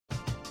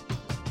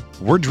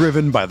We're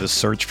driven by the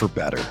search for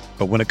better.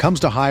 But when it comes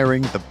to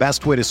hiring, the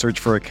best way to search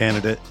for a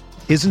candidate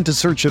isn't to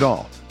search at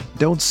all.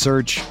 Don't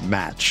search,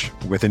 match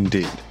with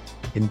Indeed.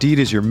 Indeed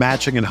is your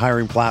matching and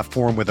hiring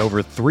platform with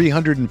over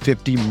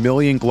 350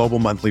 million global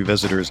monthly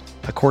visitors,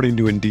 according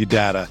to Indeed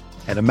data,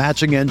 and a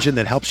matching engine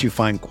that helps you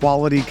find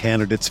quality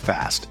candidates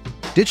fast.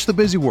 Ditch the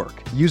busy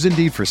work. Use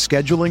Indeed for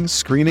scheduling,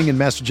 screening, and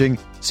messaging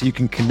so you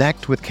can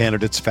connect with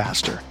candidates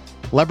faster.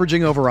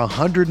 Leveraging over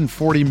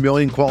 140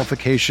 million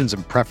qualifications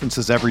and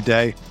preferences every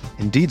day,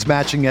 Indeed's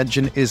matching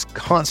engine is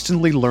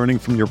constantly learning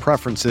from your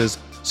preferences,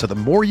 so the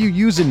more you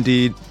use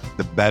Indeed,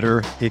 the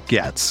better it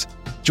gets.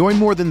 Join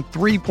more than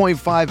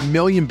 3.5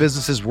 million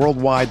businesses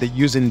worldwide that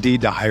use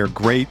Indeed to hire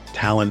great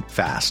talent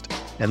fast.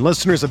 And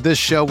listeners of this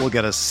show will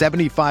get a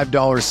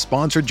 $75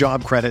 sponsored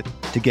job credit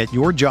to get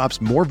your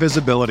jobs more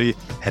visibility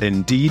at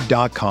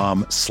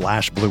Indeed.com/Blue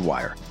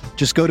Wire.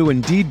 Just go to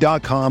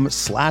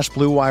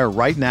Indeed.com/Blue Wire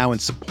right now and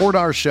support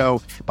our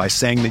show by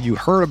saying that you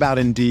heard about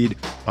Indeed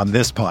on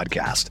this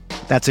podcast.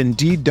 That's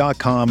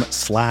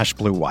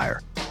Indeed.com/Blue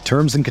Wire.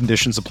 Terms and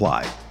conditions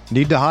apply.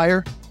 Need to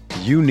hire?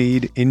 You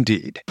need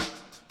Indeed.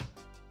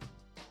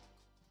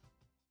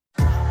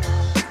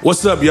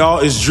 What's up, y'all?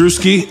 It's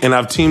Drewski, and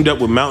I've teamed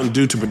up with Mountain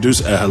Dew to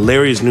produce a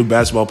hilarious new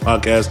basketball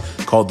podcast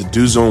called The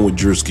Dew Zone with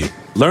Drewski.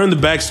 Learn the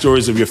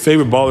backstories of your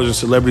favorite ballers and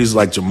celebrities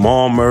like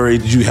Jamal Murray.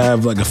 Did you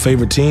have like a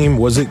favorite team?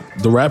 Was it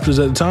the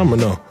Raptors at the time or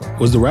no?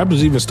 Was the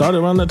Raptors even started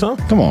around that time?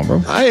 Come on,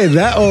 bro. I ain't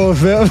that old,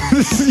 fam.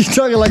 You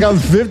talking like I'm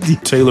 50.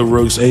 Taylor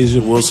Rooks, Asia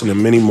Wilson,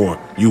 and many more.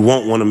 You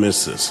won't want to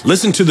miss this.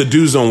 Listen to The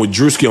Dew Zone with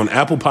Drewski on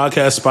Apple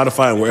Podcasts,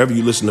 Spotify, and wherever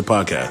you listen to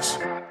podcasts.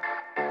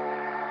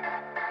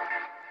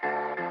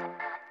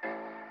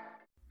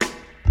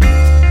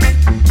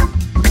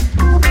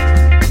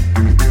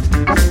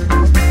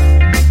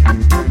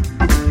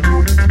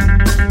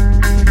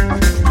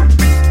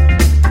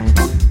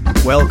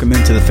 Welcome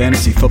into the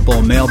Fantasy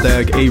Football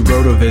Mailbag, a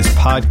RotoViz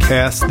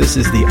podcast. This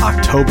is the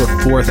October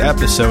 4th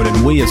episode,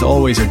 and we, as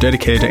always, are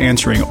dedicated to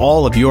answering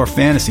all of your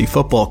fantasy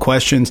football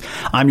questions.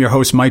 I'm your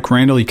host, Mike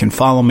Randall. You can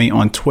follow me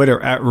on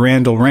Twitter at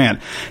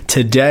RandallRant.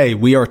 Today,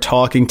 we are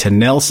talking to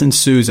Nelson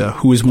Souza,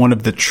 who is one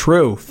of the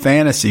true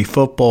fantasy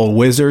football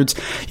wizards.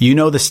 You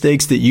know the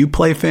stakes that you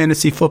play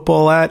fantasy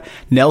football at.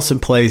 Nelson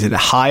plays it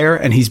higher,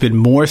 and he's been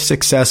more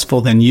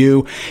successful than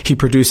you. He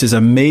produces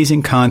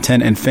amazing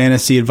content and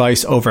fantasy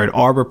advice over at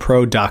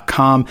ArborPro.com.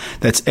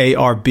 That's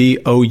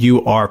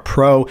ARBOUR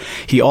Pro.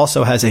 He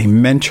also has a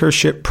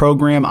mentorship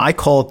program. I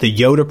call it the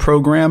Yoda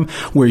program,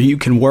 where you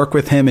can work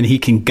with him and he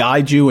can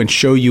guide you and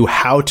show you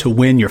how to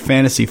win your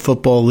fantasy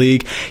football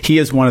league. He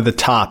is one of the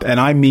top, and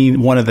I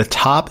mean one of the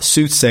top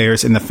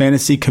soothsayers in the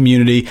fantasy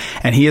community,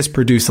 and he has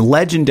produced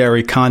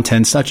legendary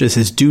content such as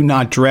his Do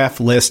Not Draft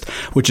list,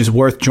 which is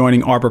worth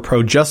joining Arbor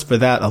Pro just for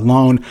that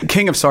alone.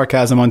 King of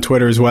Sarcasm on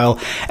Twitter as well,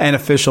 and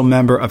official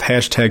member of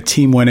hashtag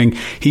Team Winning.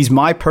 He's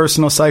my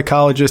personal psychologist.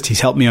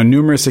 He's helped me on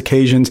numerous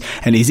occasions,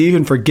 and he's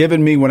even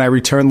forgiven me when I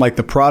return like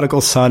the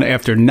prodigal son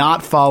after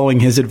not following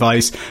his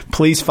advice.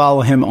 Please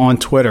follow him on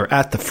Twitter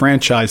at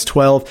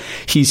TheFranchise12.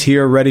 He's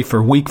here ready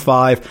for Week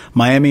 5.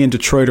 Miami and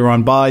Detroit are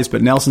on byes,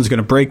 but Nelson's going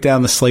to break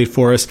down the slate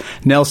for us.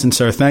 Nelson,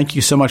 sir, thank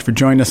you so much for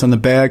joining us on the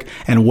bag,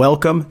 and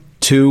welcome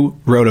to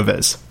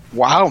RotoViz.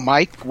 Wow,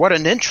 Mike, what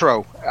an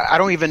intro. I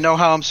don't even know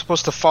how I'm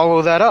supposed to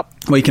follow that up.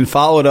 Well, you can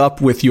follow it up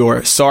with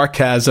your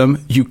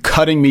sarcasm, you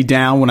cutting me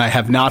down when I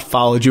have not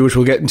followed you, which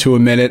we'll get into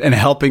in a minute, and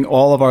helping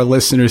all of our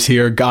listeners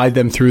here guide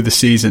them through the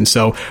season.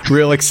 So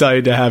real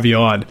excited to have you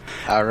on.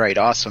 All right,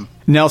 awesome.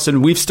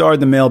 Nelson, we've started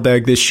the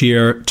mailbag this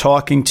year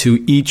talking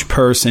to each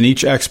person,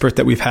 each expert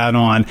that we've had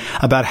on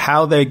about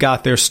how they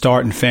got their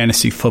start in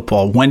fantasy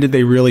football. When did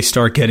they really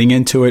start getting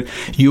into it?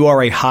 You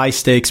are a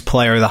high-stakes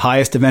player, the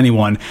highest of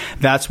anyone.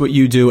 That's what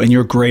you do, and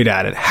you're great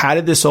at it. How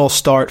did this all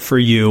start for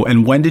you,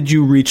 and when did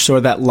you reach sort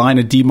of that line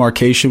of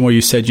demarcation where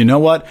you said, you know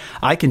what,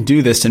 I can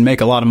do this and make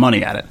a lot of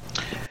money at it?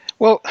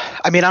 Well,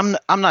 I mean, I'm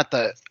not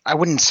I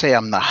wouldn't say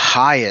I'm the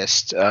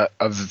highest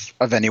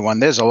of anyone.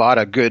 There's a lot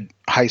of good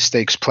high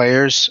stakes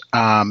players.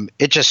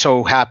 It just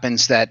so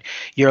happens that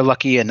you're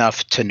lucky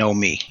enough to know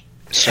me.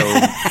 So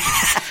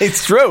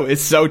it's true.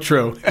 It's so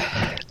true.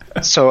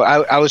 So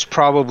I was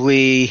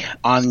probably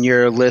on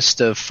your list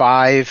of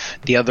 5.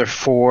 The other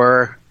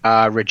 4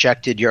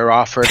 rejected your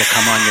offer to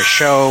come on your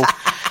show.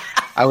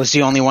 I was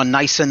the only one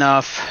nice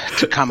enough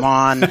to come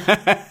on.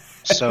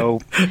 So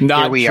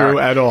not here we true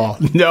are. At all.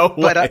 No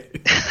way.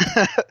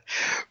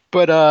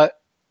 But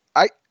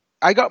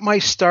I got my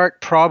start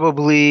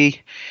it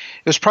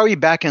was probably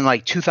back in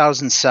like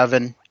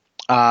 2007.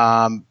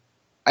 I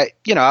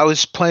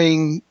was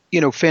playing,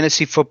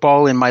 fantasy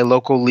football in my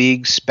local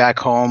leagues back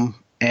home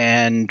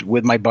and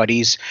with my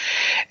buddies.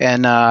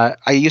 And I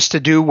used to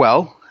do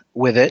well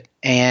with it.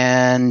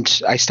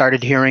 And I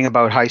started hearing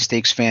about high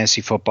stakes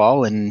fantasy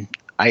football, and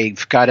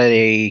I've got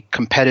a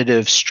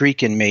competitive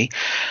streak in me.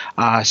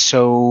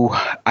 So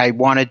I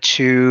wanted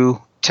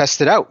to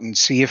test it out and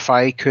see if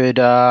I could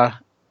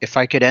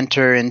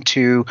enter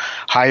into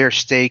higher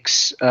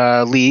stakes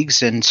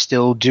leagues and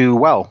still do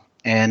well.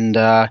 And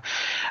I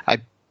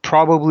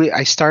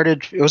I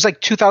started, it was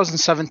like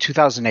 2007,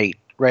 2008,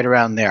 right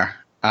around there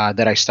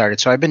that I started.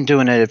 So I've been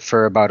doing it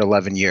for about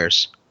 11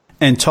 years.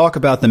 And talk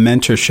about the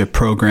mentorship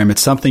program.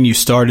 It's something you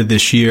started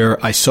this year.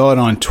 I saw it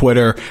on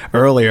Twitter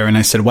earlier and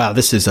I said, wow,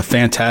 this is a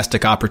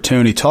fantastic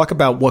opportunity. Talk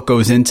about what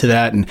goes into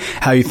that and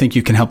how you think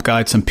you can help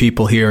guide some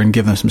people here and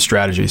give them some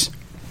strategies.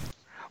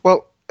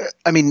 Well,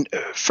 I mean,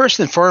 first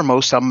and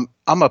foremost, I'm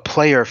a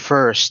player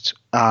first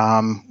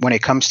when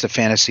it comes to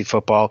fantasy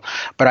football.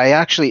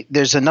 But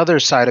there's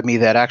another side of me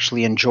that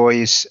actually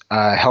enjoys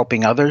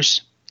helping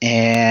others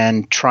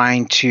and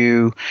trying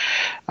to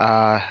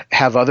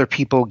have other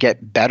people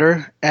get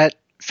better at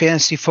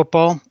fantasy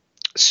football.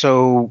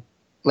 So,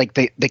 like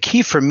the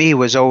key for me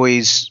was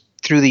always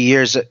through the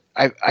years.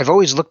 I've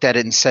always looked at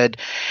it and said,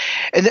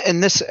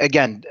 and this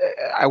again,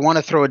 I want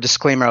to throw a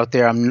disclaimer out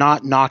there. I'm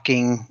not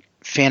knocking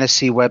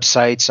fantasy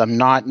websites. I'm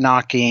not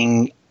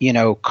knocking,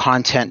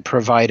 content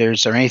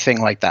providers or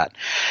anything like that.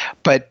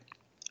 But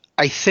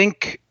I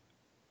think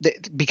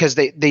because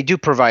they do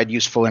provide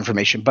useful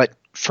information, but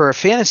for a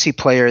fantasy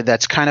player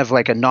that's kind of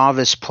like a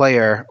novice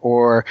player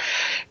or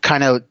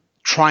kind of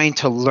trying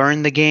to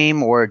learn the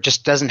game or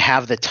just doesn't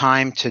have the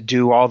time to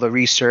do all the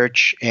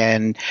research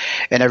and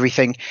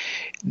everything,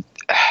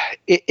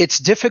 it's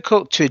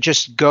difficult to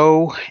just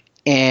go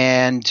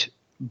and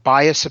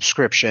buy a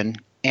subscription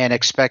and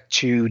expect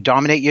to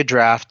dominate your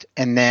draft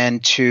and then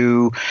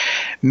to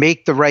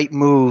make the right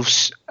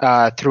moves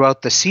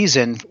throughout the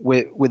season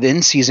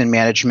within season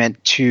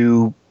management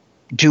to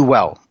do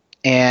well.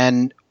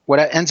 And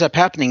what ends up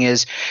happening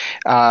is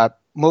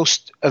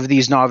most of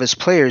these novice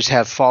players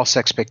have false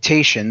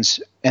expectations,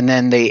 and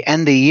then they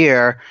end the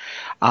year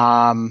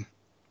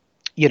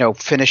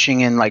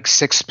finishing in like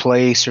 6th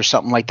place or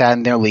something like that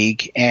in their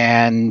league,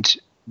 and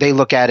they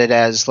look at it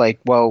as like,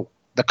 well,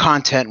 the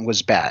content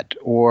was bad,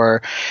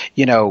 or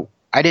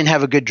I didn't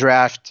have a good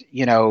draft,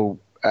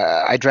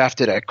 I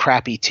drafted a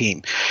crappy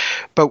team.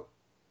 But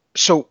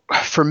so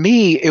for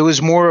me, it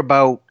was more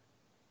about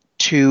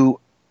to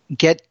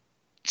get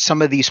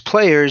some of these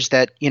players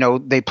that,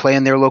 they play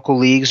in their local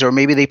leagues, or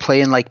maybe they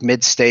play in like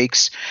mid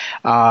stakes,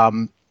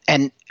 and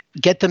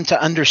get them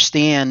to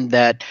understand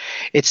that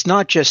it's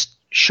not just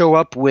show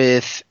up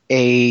with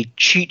a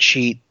cheat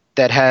sheet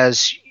that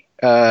has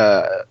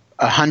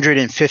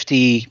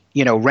 150,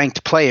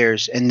 ranked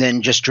players and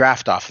then just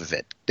draft off of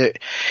it.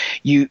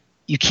 You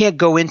can't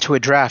go into a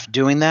draft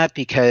doing that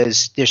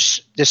because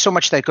there's so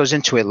much that goes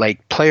into it,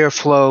 like player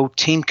flow,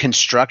 team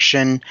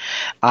construction,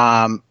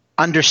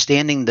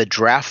 understanding the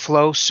draft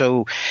flow.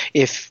 So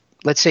if,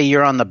 let's say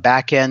you're on the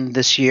back end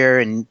this year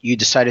and you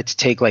decided to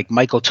take like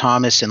Michael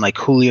Thomas and like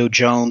Julio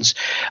Jones,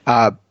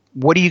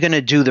 what are you going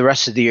to do the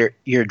rest of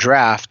your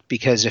draft?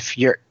 Because if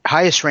your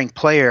highest ranked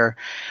player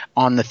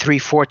on the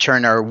 3-4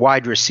 turn are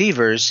wide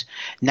receivers,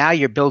 now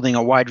you're building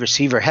a wide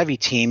receiver heavy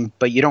team,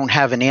 but you don't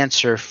have an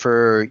answer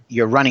for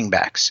your running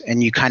backs,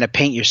 and you kind of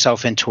paint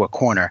yourself into a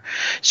corner.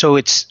 So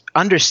it's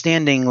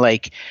understanding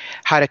like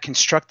how to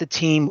construct a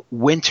team,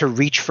 when to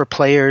reach for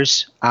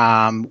players,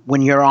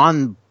 when you're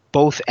on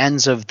both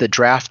ends of the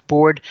draft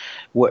board,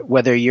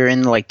 whether you're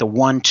in like the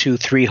 1, 2,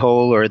 3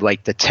 hole or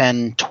like the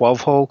 10,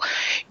 12 hole,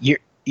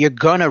 you're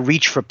going to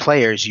reach for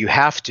players. You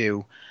have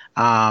to,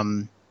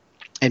 and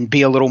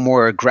be a little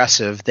more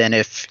aggressive than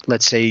if,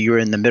 let's say, you're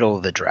in the middle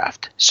of the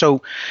draft.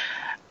 So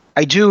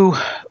I do,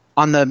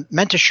 on the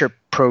mentorship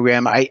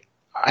program, I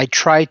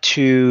try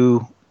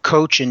to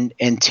coach and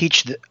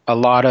teach a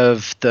lot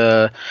of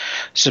the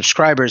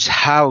subscribers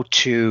how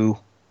to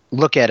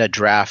look at a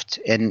draft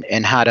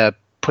and how to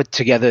put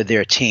together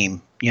their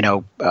team.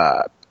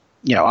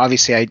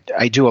 Obviously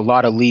I do a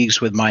lot of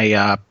leagues with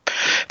my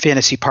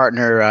fantasy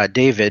partner,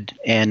 David,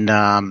 and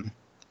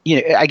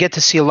I get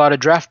to see a lot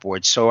of draft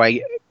boards. So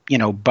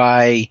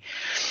by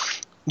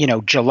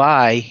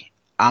July,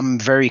 I'm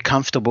very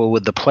comfortable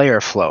with the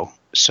player flow.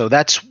 So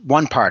that's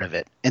one part of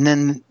it. And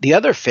then the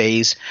other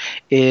phase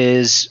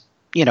is,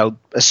 a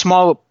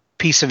small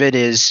piece of it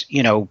is,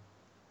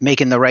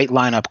 making the right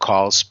lineup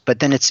calls, but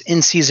then it's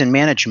in-season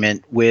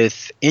management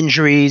with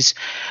injuries,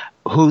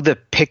 who the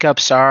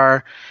pickups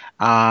are,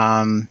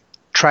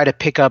 try to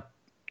pick up,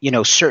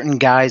 certain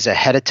guys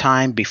ahead of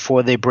time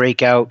before they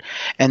break out,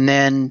 and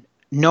then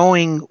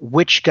knowing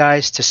which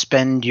guys to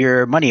spend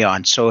your money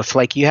on. So if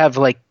like you have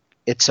like,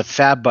 it's a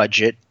fab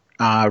budget,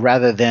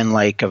 rather than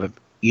like like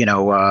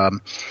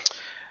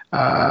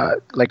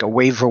a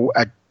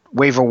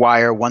waiver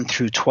wire 1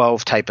 through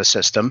 12 type of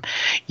system,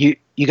 you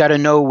got to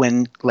know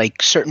when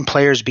like certain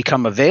players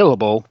become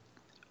available,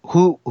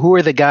 who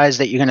are the guys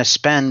that you're going to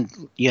spend,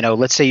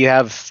 let's say you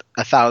have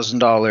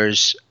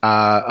 $1,000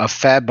 of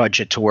fab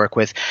budget to work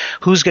with.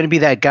 Who's going to be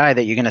that guy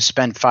that you're going to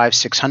spend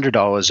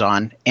 $500-$600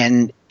 on,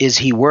 and is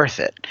he worth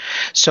it?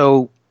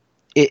 So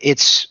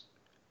it's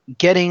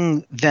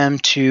getting them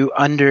to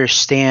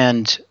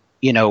understand,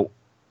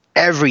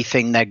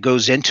 everything that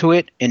goes into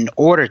it in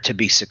order to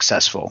be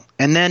successful.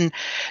 And then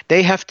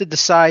they have to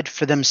decide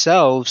for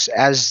themselves,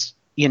 as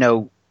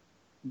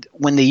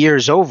when the year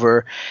is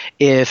over,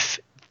 if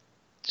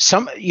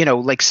some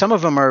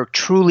of them are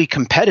truly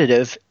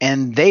competitive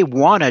and they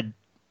want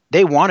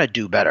to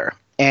do better,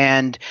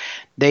 and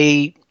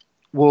they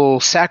will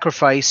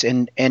sacrifice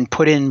and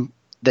put in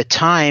the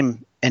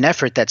time and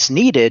effort that's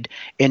needed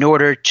in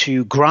order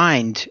to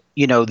grind,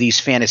 these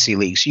fantasy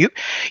leagues.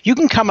 You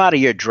can come out of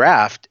your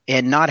draft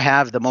and not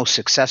have the most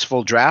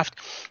successful draft,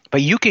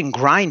 but you can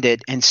grind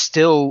it and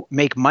still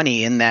make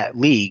money in that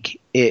league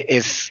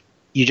if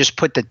you just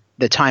put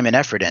the time and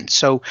effort in.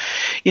 So,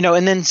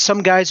 and then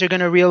some guys are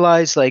going to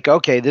realize like,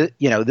 okay,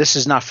 this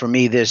is not for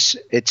me.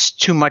 It's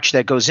too much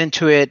that goes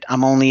into it.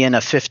 I'm only in a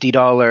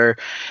 $50.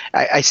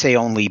 I say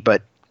only,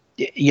 but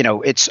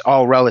it's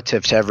all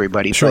relative to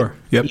everybody. Sure.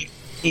 But,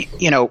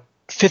 yep.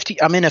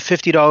 50. I'm in a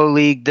 $50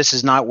 league. This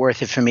is not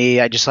worth it for me.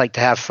 I just like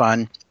to have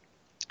fun.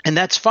 And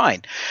that's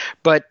fine.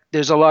 But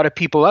there's a lot of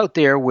people out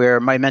there where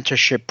my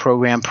mentorship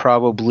program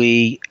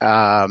probably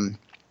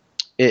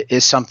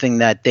is something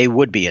that they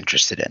would be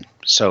interested in.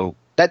 So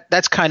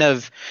that's kind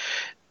of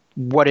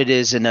what it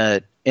is in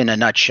a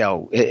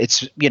nutshell.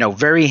 It's,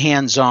 very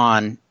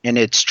hands-on, and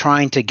it's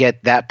trying to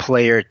get that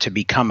player to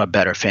become a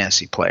better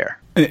fantasy player.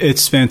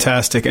 It's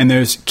fantastic. And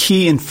there's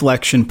key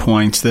inflection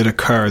points that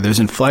occur. There's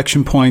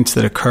inflection points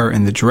that occur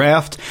in the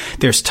draft.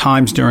 There's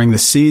times during the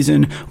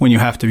season when you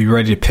have to be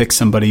ready to pick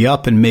somebody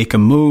up and make a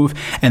move.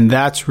 And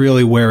that's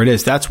really where it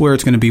is. That's where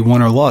it's going to be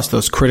won or lost,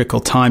 those critical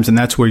times. And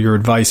that's where your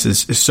advice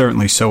is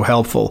certainly so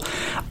helpful.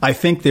 I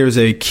think there's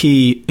a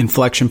key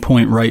inflection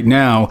point right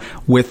now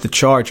with the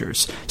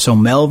Chargers. So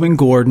Melvin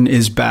Gordon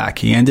is back.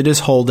 He ended his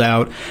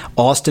holdout.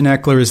 Austin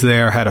Eckler is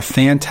there, had a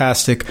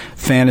fantastic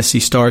fantasy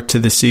start to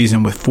the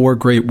season with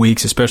 4 great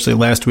weeks, especially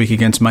last week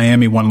against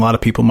Miami, won a lot of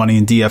people money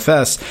in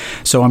DFS.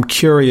 So I'm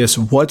curious,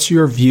 what's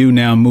your view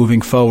now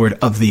moving forward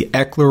of the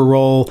Eckler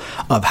role,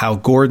 of how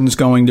Gordon's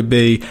going to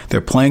be? They're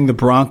playing the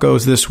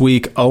Broncos this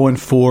week,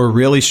 0-4,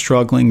 really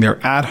struggling.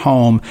 They're at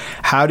home.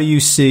 How do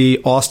you see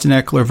Austin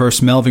Eckler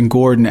versus Melvin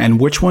Gordon, and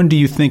which one do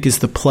you think is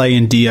the play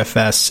in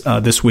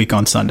DFS this week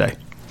on Sunday?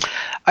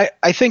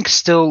 I think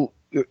still,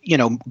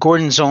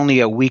 Gordon's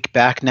only a week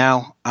back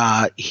now.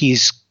 I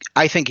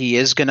think he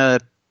is going to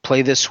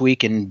play this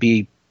week and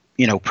be,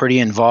 pretty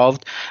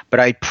involved, but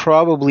I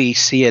probably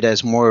see it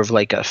as more of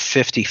like a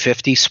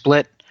 50-50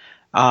 split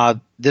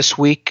this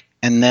week.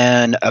 And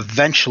then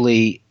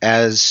eventually,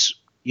 as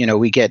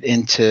we get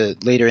into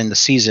later in the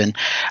season,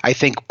 I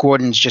think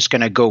Gordon's just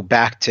going to go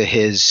back to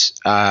his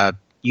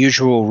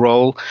usual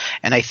role.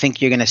 And I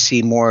think you're going to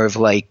see more of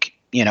like,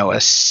 a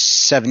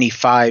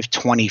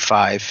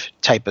 75-25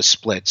 type of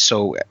split.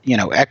 So,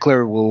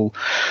 Eckler will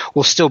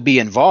still be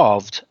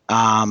involved.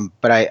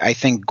 But I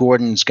think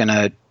Gordon's going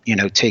to,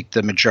 take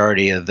the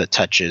majority of the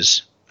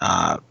touches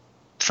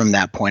from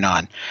that point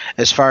on.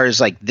 As far as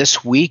like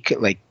this week,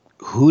 like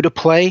who to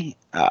play,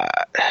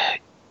 I'd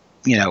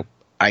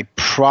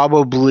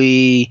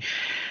probably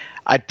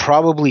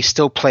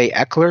still play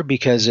Eckler,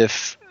 because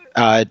if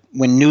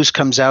when news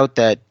comes out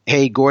that,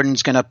 hey,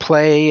 Gordon's going to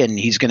play and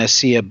he's going to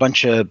see a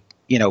bunch of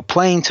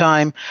playing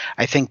time,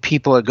 I think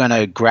people are going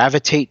to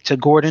gravitate to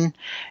Gordon,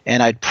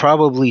 and I'd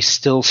probably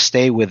still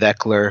stay with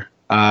Eckler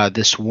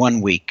this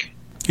 1 week.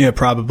 Yeah,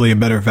 probably a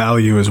better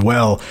value as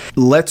well.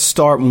 Let's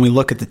start when we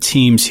look at the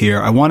teams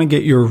here. I want to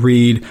get your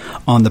read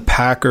on the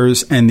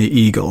Packers and the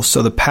Eagles.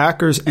 So the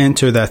Packers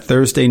enter that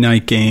Thursday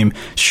night game,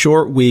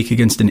 short week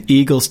against an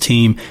Eagles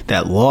team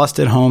that lost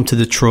at home to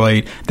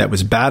Detroit, that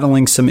was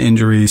battling some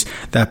injuries.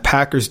 That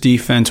Packers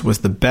defense was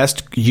the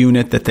best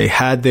unit that they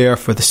had there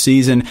for the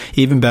season,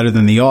 even better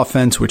than the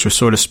offense, which was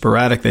sort of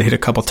sporadic. They hit a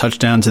couple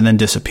touchdowns and then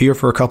disappear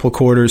for a couple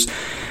quarters.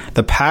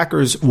 The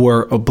Packers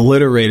were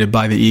obliterated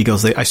by the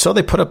Eagles. I saw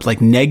they put up like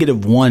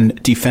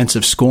 -1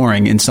 defensive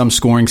scoring in some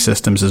scoring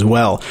systems as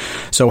well.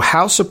 So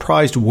how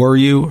surprised were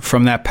you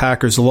from that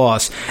Packers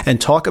loss?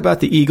 And talk about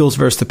the Eagles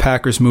versus the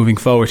Packers moving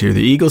forward here.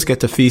 The Eagles get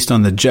to feast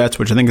on the Jets,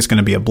 which I think is going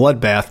to be a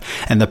bloodbath,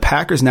 and the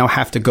Packers now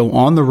have to go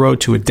on the road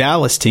to a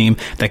Dallas team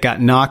that got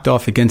knocked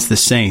off against the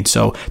Saints.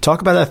 So talk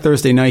about that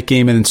Thursday night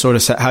game and sort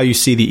of how you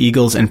see the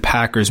Eagles and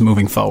Packers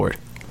moving forward.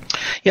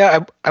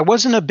 Yeah, I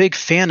wasn't a big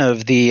fan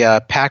of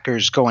the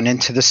Packers going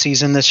into the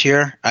season this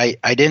year. I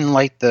didn't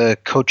like the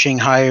coaching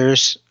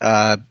hires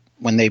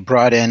when they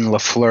brought in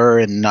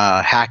LaFleur and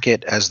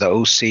Hackett as the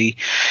OC.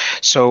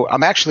 So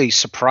I'm actually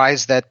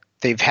surprised that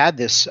they've had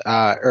this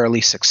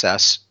early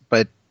success.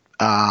 But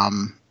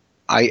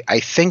I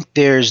think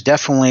there's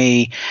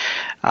definitely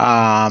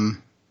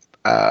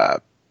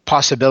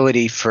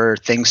possibility for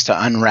things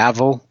to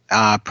unravel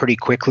pretty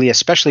quickly,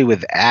 especially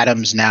with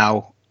Adams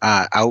now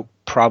out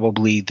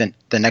probably the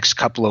next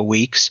couple of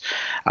weeks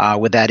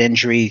with that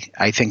injury.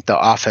 I think the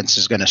offense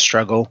is going to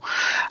struggle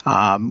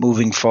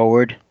moving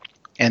forward.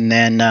 And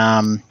then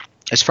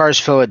as far as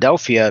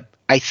Philadelphia,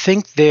 I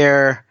think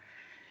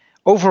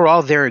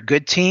overall they're a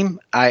good team.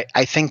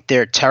 I think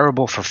they're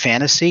terrible for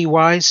fantasy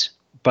wise,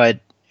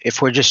 but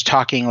if we're just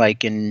talking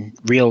like in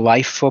real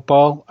life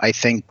football, I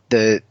think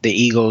the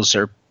Eagles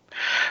are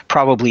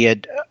probably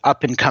an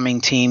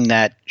up-and-coming team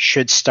that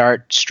should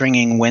start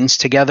stringing wins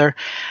together.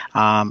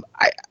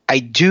 I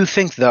do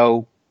think,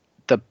 though,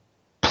 the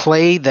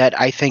play that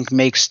I think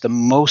makes the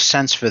most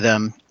sense for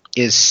them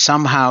is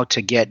somehow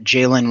to get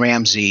Jalen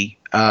Ramsey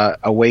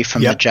away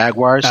from the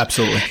Jaguars.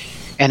 Absolutely.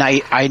 And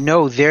I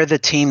know they're the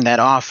team that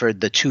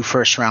offered the 2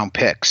 first-round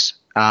picks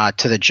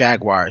to the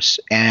Jaguars,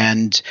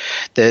 and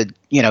the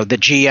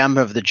GM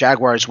of the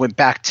Jaguars went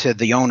back to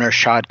the owner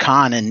Shad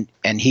Khan,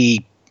 and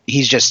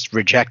he's just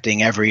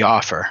rejecting every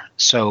offer.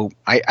 So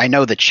I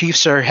know the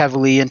Chiefs are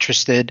heavily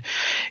interested,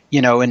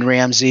 in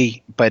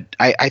Ramsey, but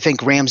I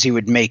think Ramsey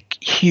would make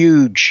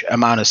huge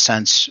amount of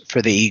sense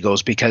for the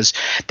Eagles, because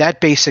that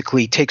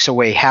basically takes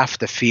away half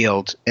the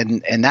field,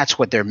 and that's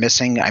what they're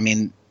missing. I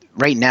mean,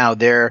 right now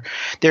their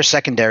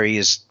secondary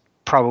is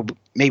probably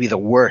maybe the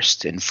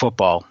worst in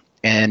football,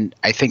 and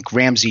I think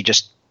Ramsey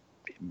just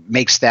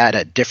makes that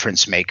a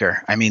difference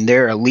maker. I mean,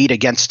 they're elite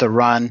against the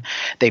run.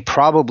 They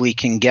probably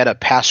can get a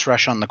pass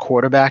rush on the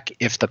quarterback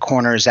if the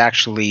corners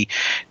actually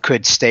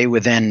could stay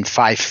within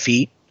 5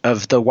 feet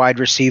of the wide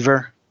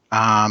receiver.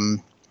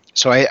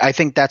 So I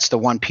think that's the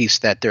one piece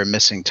that they're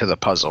missing to the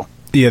puzzle.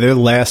 Yeah, they're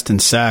last in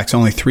sacks,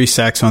 only 3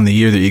 sacks on the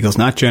year, the Eagles,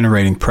 not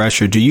generating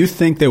pressure. Do you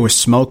think there was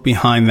smoke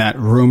behind that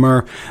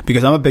rumor?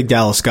 Because I'm a big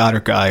Dallas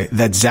Goedert guy,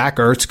 that Zach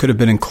Ertz could have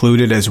been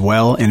included as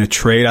well in a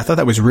trade. I thought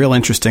that was real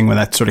interesting when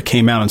that sort of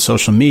came out on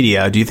social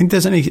media. Do you think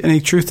there's any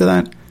truth to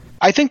that?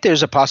 I think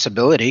there's a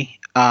possibility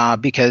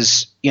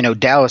because,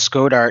 Dallas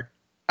Goedert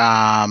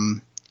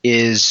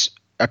is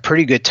a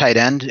pretty good tight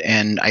end,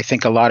 and I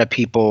think a lot of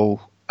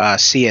people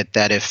see it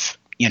that if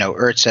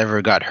Ertz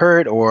ever got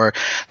hurt, or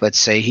let's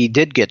say he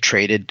did get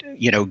traded,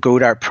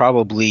 Goedert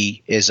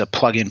probably is a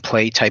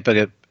plug-and-play type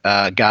of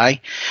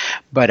guy.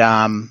 But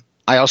I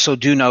also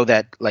do know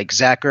that like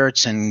Zach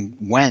Ertz and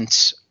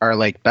Wentz are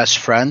like best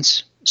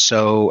friends,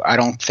 so I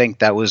don't think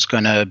that was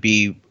going to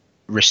be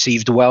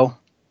received well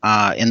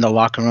in the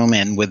locker room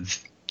and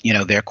with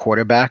their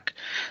quarterback.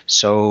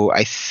 So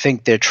I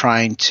think they're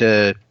trying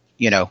to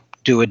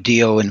do a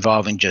deal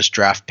involving just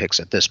draft picks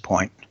at this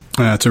point.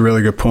 That's a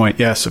really good point.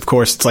 Yes, of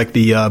course, it's like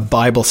the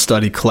Bible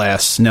study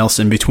class,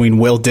 Nelson, between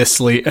Will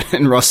Dissly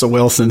and Russell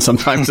Wilson.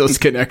 Sometimes those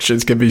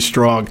connections can be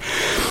strong.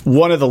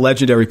 One of the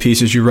legendary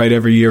pieces you write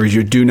every year is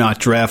your do not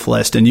draft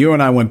list. And you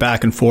and I went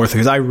back and forth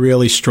because I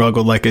really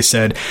struggled, like I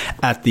said,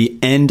 at the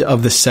end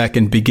of the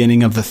second,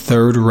 beginning of the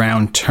third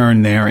round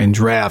turn there in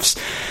drafts.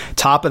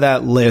 Top of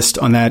that list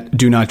on that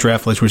do not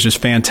draft list, which is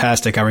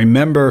fantastic. I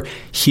remember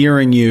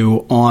hearing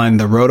you on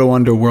the Roto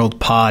Underworld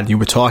pod. You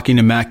were talking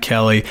to Matt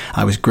Kelly.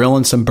 I was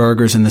grilling some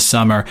burgers in the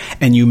summer,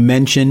 and you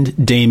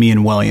mentioned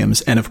Damian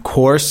Williams. And of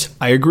course,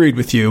 I agreed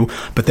with you,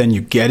 but then you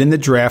get in the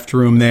draft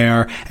room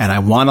there, and I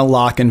want to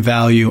lock in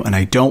value, and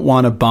I don't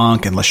want to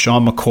bonk, and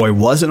LaShawn McCoy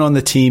wasn't on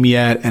the team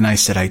yet, and I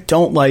said, I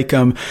don't like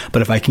him,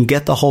 but if I can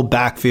get the whole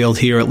backfield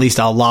here, at least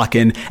I'll lock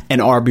in an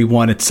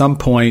RB1 at some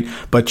point.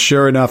 But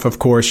sure enough, of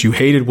course, you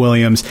hated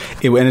Williams.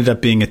 It ended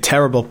up being a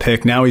terrible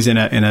pick. Now he's in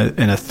a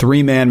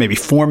 3-man, maybe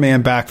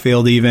 4-man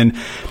backfield even.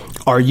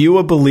 Are you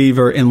a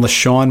believer in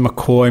LaShawn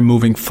McCoy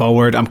moving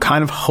forward? I'm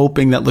kind of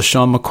hoping that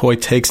LaShawn McCoy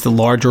takes the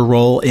larger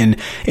role in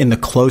the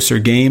closer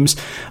games.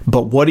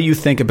 But what do you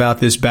think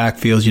about this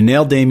backfield? You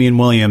nailed Damian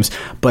Williams,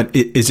 but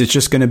is it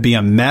just going to be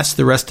a mess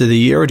the rest of the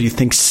year, or do you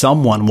think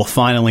someone will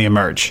finally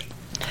emerge?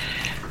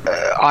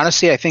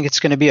 Honestly, I think it's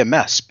going to be a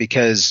mess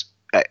because,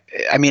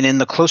 I mean, in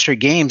the closer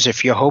games,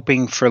 if you're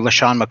hoping for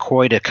LaShawn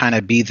McCoy to kind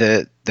of be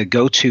the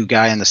go-to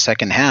guy in the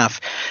second half,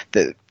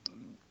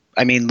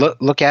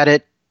 look at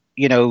it.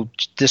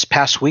 This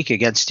past week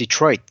against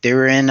Detroit, they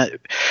were in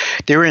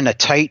a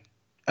tight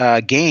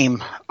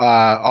game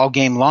all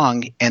game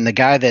long, and the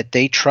guy that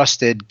they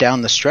trusted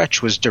down the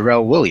stretch was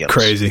Darrell Williams.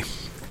 Crazy.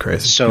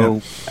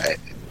 So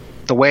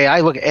the way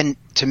I look, and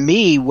to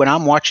me, when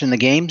I'm watching the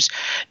games,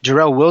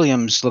 Darrell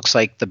Williams looks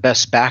like the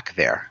best back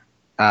there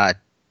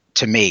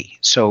to me.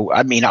 So,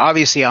 I mean,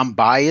 obviously I'm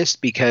biased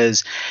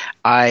because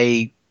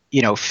I,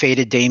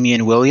 faded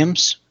Damian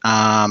Williams.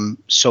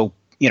 So,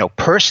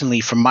 personally,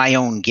 for my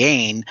own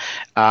gain,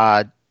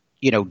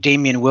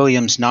 Damian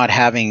Williams not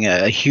having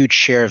a huge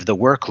share of the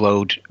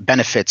workload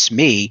benefits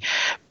me.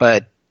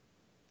 But,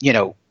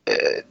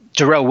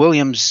 Darrell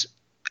Williams,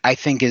 I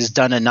think, has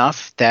done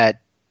enough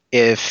that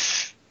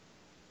if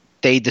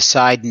they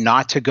decide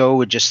not to go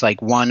with just like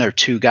one or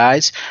two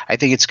guys, I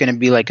think it's going to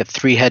be like a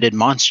 3-headed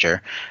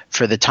monster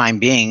for the time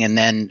being. And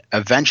then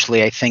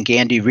eventually I think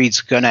Andy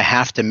Reid's going to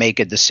have to make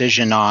a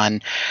decision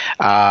on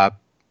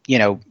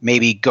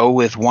maybe go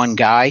with one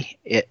guy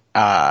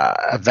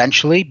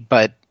eventually.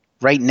 But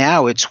right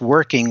now it's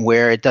working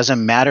where it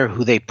doesn't matter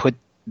who they put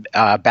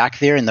back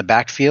there in the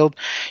backfield.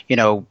 They're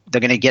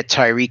going to get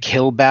Tyreek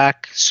Hill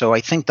back. So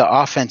I think the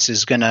offense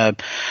is going to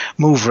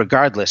move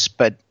regardless.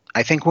 But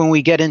I think when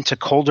we get into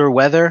colder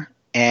weather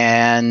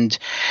and,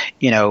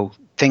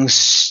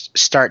 things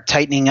start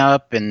tightening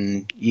up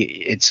and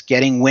it's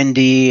getting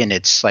windy and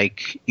it's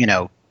like,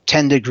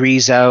 10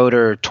 degrees out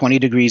or 20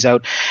 degrees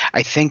out,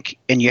 I think,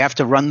 and you have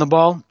to run the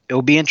ball,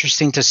 it'll be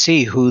interesting to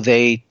see who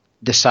they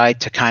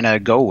decide to kind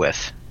of go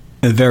with.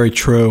 Very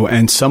true.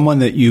 And someone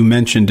that you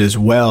mentioned as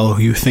well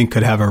who you think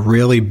could have a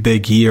really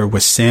big year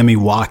was Sammy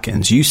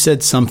Watkins. You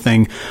said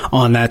something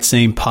on that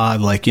same pod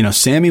like,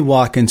 Sammy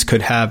Watkins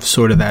could have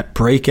sort of that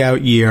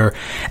breakout year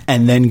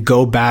and then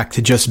go back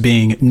to just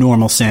being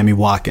normal Sammy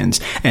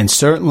Watkins. And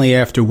certainly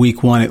after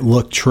week 1, it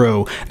looked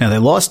true. Now, they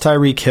lost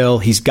Tyreek Hill.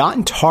 He's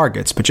gotten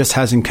targets, but just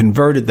hasn't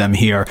converted them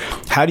here.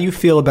 How do you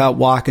feel about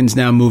Watkins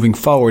now moving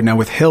forward? Now,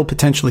 with Hill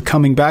potentially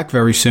coming back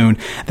very soon,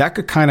 that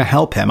could kind of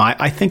help him.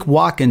 I think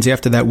Watkins,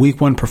 after that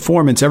week 1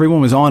 performance,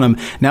 everyone was on him.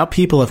 Now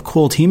people have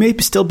cooled. He may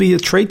still be a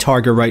trade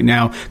target right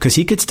now because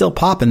he could still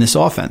pop in this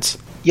offense.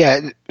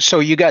 Yeah, so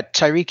you got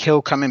Tyreek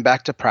Hill coming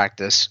back to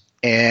practice.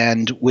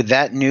 And with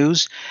that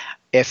news,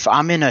 if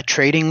I'm in a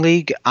trading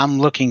league, I'm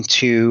looking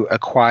to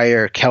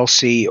acquire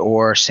Kelce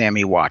or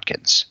Sammy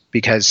Watkins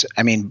because,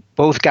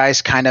 both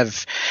guys kind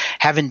of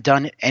haven't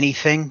done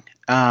anything.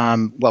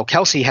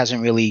 Kelce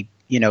hasn't really,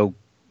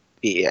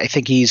 I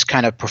think he's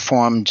kind of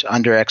performed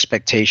under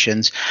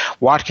expectations.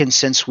 Watkins,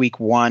 since week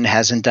 1,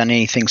 hasn't done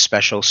anything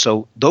special.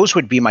 So those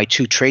would be my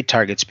 2 trade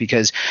targets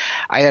because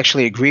I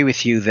actually agree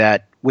with you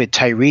that with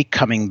Tyreek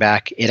coming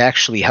back, it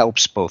actually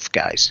helps both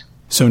guys.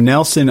 So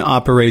Nelson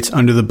operates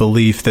under the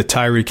belief that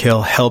Tyreek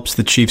Hill helps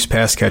the Chiefs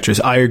pass catchers.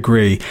 I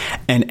agree.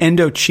 And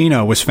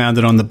Indochino was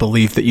founded on the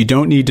belief that you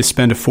don't need to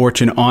spend a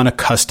fortune on a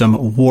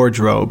custom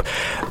wardrobe.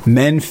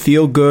 Men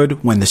feel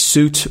good when the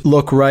suits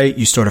look right.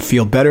 You sort of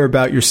feel better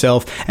about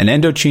yourself. And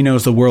Indochino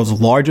is the world's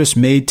largest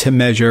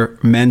made-to-measure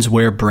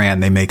menswear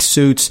brand. They make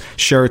suits,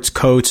 shirts,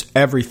 coats,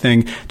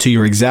 everything to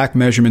your exact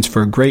measurements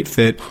for a great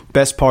fit.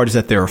 Best part is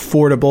that they're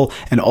affordable,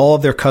 and all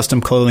of their custom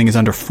clothing is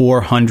under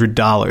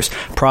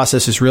 $400.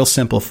 Process is real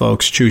simple,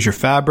 folks. Choose your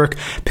fabric,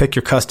 pick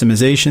your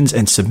customizations,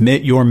 and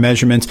submit your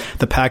measurements.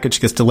 The package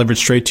gets delivered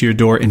straight to your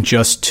door in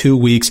just 2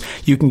 weeks.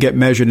 You can get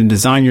measured and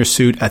design your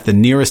suit at the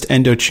nearest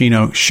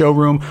Indochino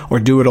showroom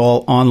or do it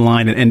all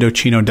online at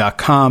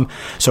Indochino.com.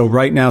 So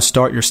right now,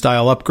 start your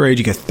style upgrade.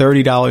 You get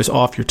 $30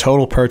 off your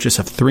total purchase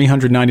of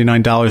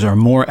 $399 or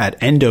more at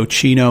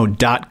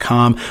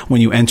Indochino.com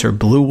when you enter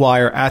Blue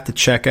Wire at the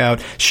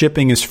checkout.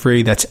 Shipping is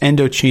free. That's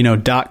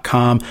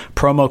Indochino.com.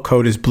 Promo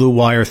code is Blue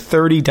Wire.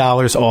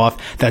 $30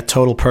 off that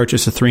total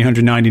purchase of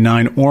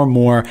 $399 or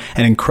more.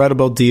 An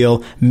incredible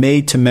deal,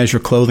 made to measure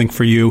clothing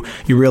for you.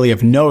 You really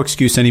have no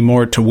excuse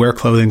anymore to wear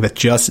clothing that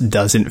just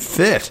doesn't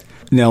fit.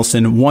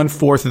 Nelson,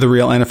 1/4 of the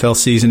real NFL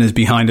season is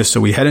behind us, so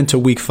we head into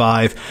week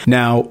 5.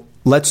 Now,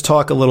 let's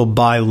talk a little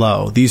buy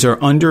low. These are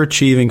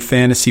underachieving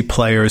fantasy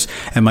players,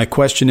 and my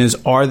question is,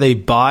 are they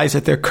buys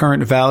at their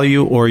current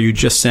value, or are you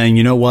just saying,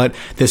 you know what,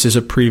 this is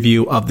a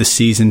preview of the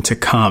season to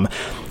come?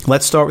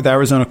 Let's start with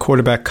Arizona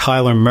quarterback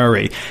Kyler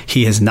Murray.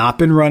 He has not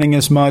been running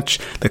as much.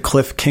 The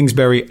Cliff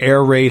Kingsbury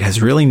air raid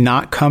has really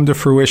not come to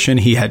fruition.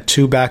 He had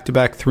 2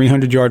 back-to-back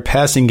 300-yard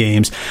passing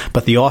games,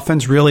 but the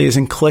offense really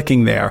isn't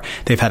clicking there.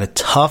 They've had a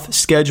tough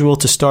schedule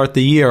to start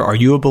the year. Are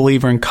you a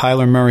believer in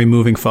Kyler Murray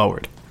moving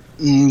forward?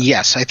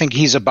 Yes, I think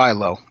he's a buy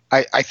low.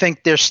 I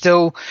think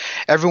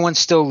everyone's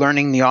still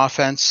learning the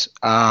offense.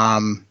 I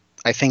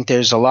think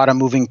there's a lot of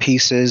moving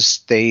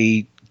pieces.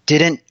 They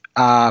didn't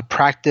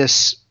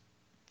practice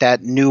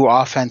that new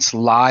offense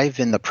live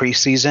in the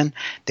preseason.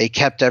 They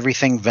kept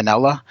everything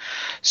vanilla.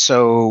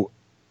 So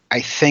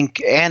I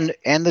think, and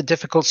the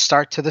difficult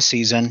start to the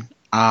season.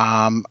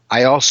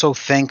 I also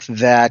think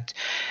that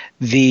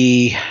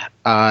the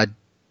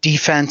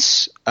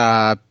defense,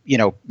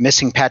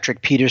 missing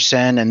Patrick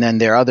Peterson, and then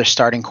their other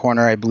starting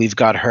corner, I believe,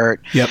 got hurt.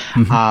 Yep.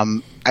 Mm-hmm.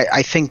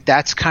 I think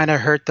that's kind of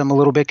hurt them a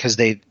little bit because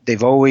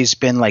they've always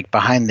been like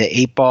behind the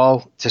 8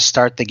 ball to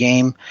start the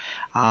game,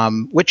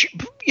 which,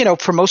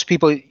 for most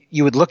people,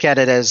 you would look at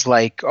it as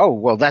like, oh,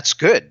 well, that's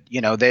good.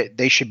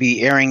 They should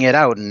be airing it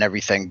out and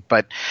everything.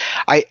 But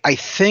I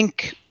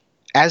think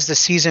as the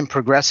season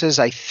progresses,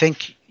 I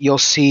think you'll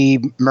see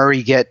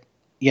Murray get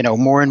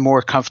more and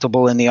more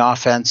comfortable in the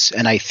offense,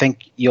 and I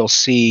think you'll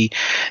see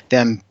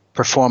them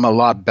perform a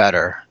lot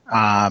better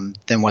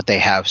than what they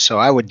have. So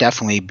I would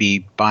definitely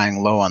be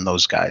buying low on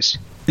those guys.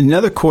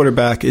 Another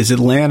quarterback is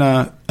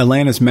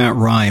Atlanta's Matt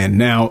Ryan.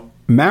 Now,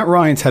 Matt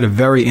Ryan's had a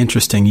very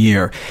interesting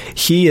year.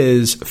 He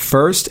is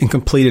first in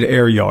completed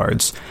air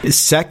yards,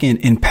 second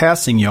in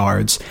passing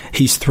yards.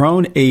 He's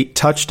thrown 8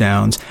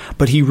 touchdowns,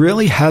 but he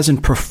really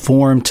hasn't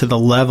performed to the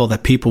level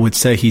that people would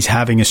say he's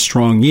having a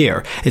strong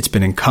year. It's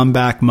been in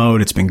comeback mode.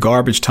 It's been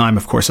garbage time.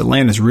 Of course,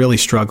 Atlanta's really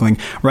struggling.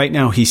 Right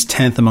now, he's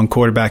 10th among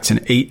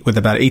quarterbacks with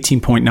about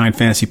 18.9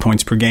 fantasy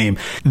points per game.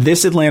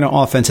 This Atlanta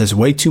offense has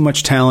way too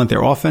much talent.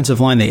 Their offensive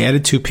line, they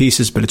added 2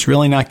 pieces, but it's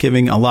really not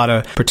giving a lot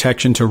of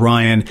protection to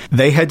Ryan.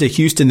 They head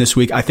to Houston this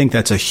week. I think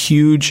that's a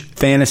huge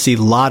fantasy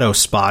lotto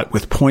spot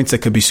with points that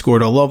could be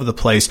scored all over the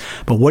place.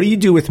 But what do you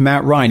do with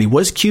Matt Ryan? He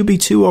was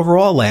QB2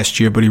 overall last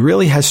year, but he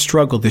really has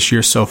struggled this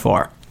year so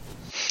far.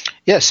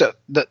 Yeah, so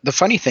the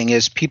funny thing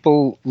is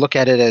people look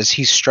at it as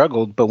he's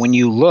struggled, but when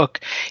you look,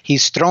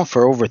 he's thrown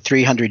for over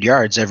 300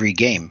 yards every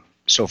game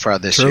so far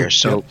this year.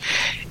 So,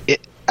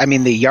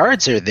 the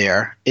yards are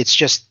there. It's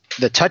just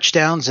the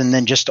touchdowns, and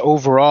then just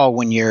overall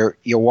when you're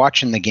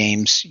watching the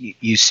games,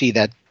 you see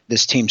that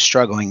this team's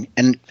struggling.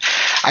 And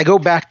I go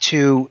back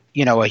to,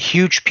 a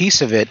huge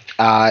piece of it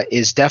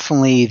is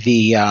definitely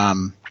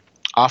the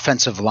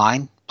offensive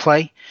line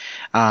play.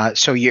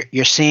 So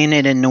you're seeing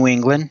it in New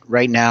England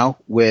right now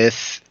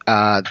with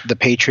the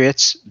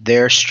Patriots.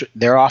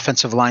 Their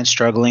offensive line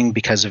struggling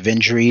because of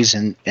injuries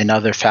and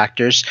other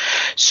factors.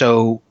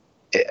 So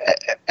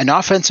an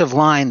offensive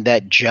line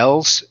that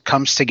gels,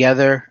 comes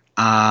together,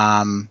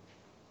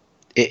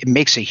 it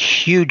makes a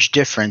huge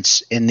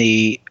difference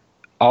in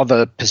all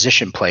the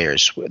position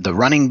players, the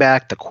running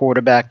back, the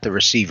quarterback, the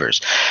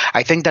receivers.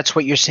 I think that's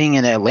what you're seeing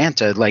in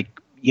Atlanta. Like,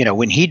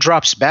 when he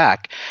drops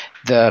back,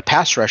 the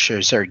pass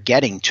rushers are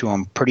getting to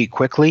him pretty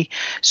quickly.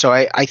 So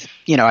I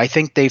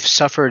think they've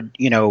suffered,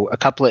 a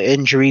couple of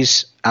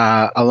injuries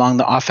along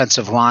the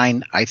offensive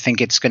line. I think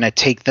it's going to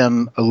take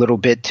them a little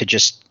bit to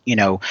just,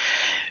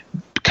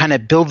 kind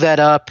of build that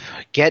up,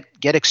 get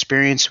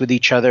experience with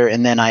each other,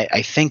 and then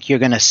I think you're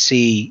going to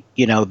see,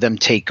 them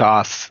take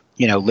off,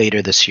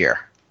 later this year.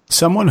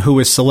 Someone who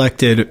was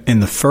selected in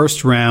the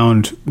first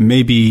round,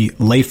 maybe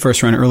late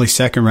first round, early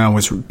second round,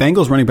 was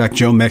Bengals running back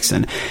Joe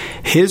Mixon.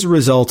 His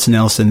results,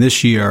 Nelson,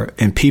 this year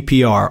in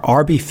PPR,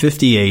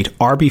 RB58,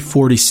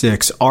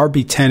 RB46,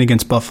 RB10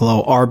 against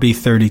Buffalo,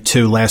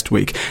 RB32 last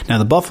week. Now,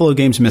 the Buffalo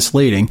game's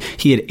misleading.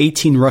 He had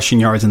 18 rushing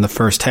yards in the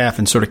first half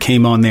and sort of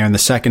came on there in the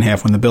second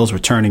half when the Bills were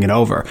turning it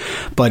over.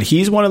 But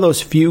he's one of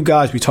those few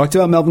guys. We talked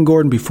about Melvin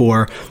Gordon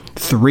before.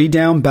 3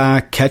 down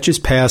back, catches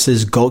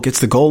passes, gets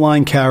the goal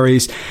line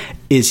carries.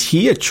 Is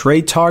he a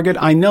trade target?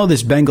 I know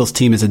this Bengals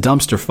team is a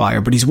dumpster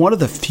fire, but he's one of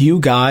the few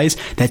guys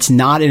that's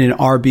not in an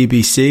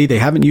RBBC. They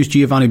haven't used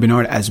Giovanni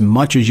Bernard as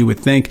much as you would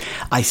think.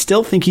 I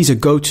still think he's a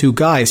go-to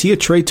guy. Is he a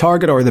trade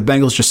target, or are the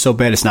Bengals just so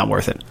bad it's not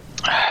worth it?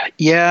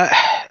 Yeah.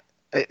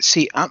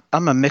 See,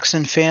 I'm a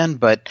Mixon fan,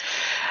 but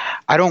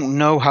I don't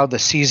know how the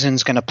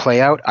season's going to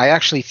play out. I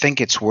actually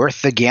think it's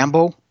worth the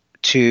gamble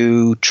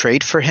to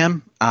trade for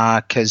him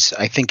because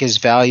I think his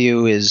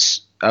value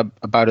is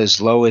about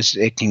as low as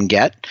it can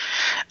get.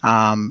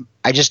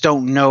 I just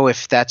don't know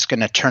if that's going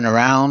to turn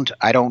around.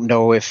 I don't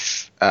know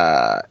if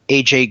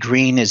A.J.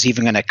 Green is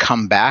even going to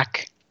come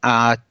back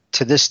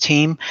to this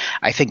team.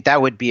 I think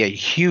that would be a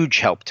huge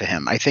help to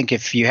him. I think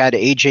if you had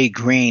A.J.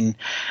 Green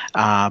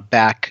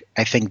back,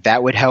 I think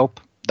that would help.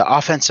 The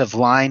offensive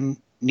line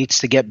needs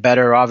to get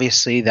better,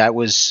 obviously. That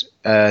was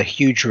a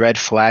huge red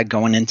flag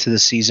going into the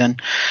season.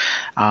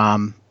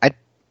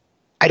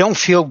 I don't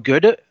feel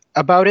good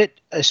about it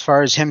as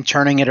far as him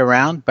turning it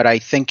around, but I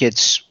think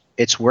it's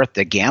worth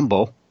the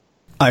gamble.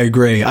 I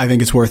agree. I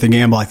think it's worth a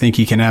gamble. I think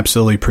he can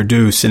absolutely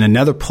produce. And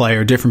another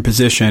player, different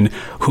position,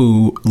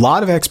 who a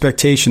lot of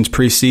expectations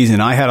preseason.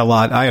 I had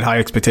high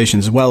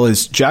expectations as well,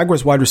 as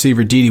Jaguars wide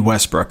receiver Dede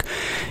Westbrook.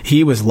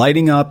 He was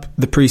lighting up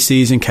the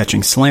preseason,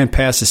 catching slant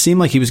passes. Seemed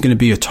like he was going to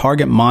be a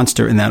target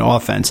monster in that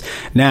offense.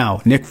 Now,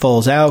 Nick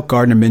Foles out,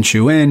 Gardner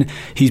Minshew in.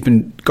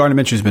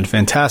 Gardner Minshew's been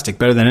fantastic,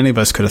 better than any of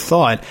us could have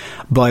thought.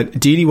 But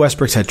Dede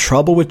Westbrook's had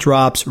trouble with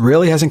drops,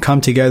 really hasn't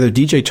come together.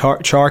 DJ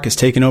Chark has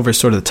taken over as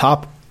sort of the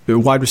top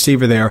wide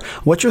receiver there.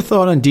 What's your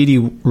thought on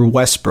Dede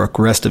Westbrook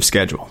rest of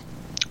schedule?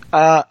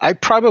 I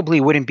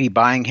probably wouldn't be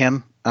buying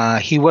him.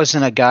 He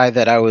wasn't a guy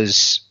that I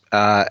was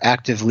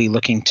actively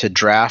looking to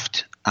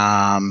draft.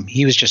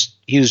 He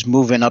was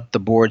moving up the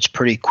boards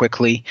pretty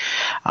quickly,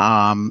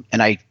 and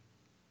I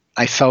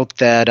felt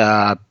that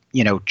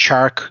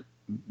Chark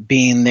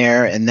being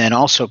there, and then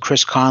also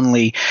Chris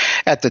Conley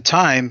at the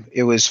time,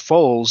 it was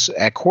Foles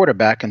at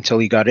quarterback until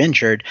he got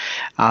injured.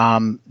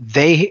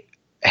 They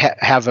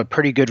have a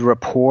pretty good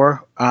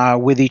rapport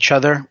with each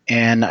other,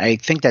 and I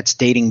think that's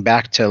dating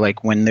back to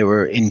like when they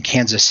were in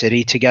Kansas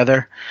City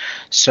together.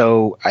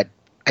 So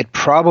I'd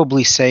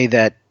probably say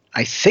that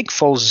I think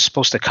Foles is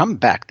supposed to come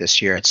back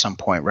this year at some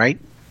point, right?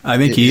 I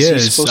think he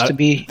is. He supposed to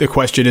be? The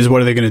question is,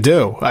 what are they going to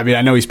do? I mean,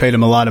 I know he's paid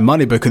him a lot of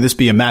money, but could this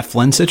be a Matt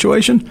Flynn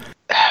situation?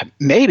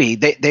 Maybe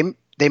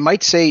they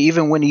might say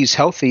even when he's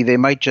healthy, they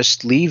might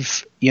just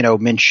leave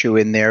Minshew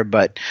in there,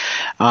 but.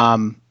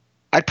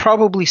 I'd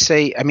probably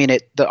say,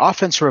 the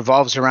offense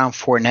revolves around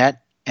Fournette,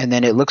 and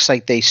then it looks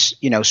like they,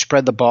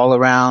 spread the ball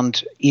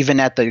around. Even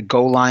at the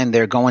goal line,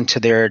 they're going to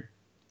their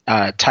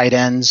tight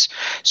ends.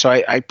 So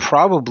I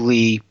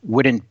probably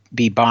wouldn't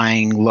be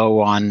buying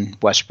low on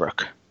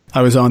Westbrook.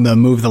 I was on the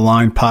Move the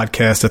Line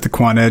podcast at the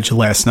Quan Edge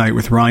last night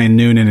with Ryan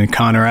Noonan and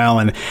Connor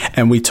Allen,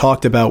 and we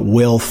talked about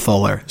Will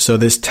Fuller. So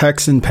this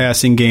Texan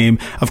passing game,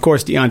 of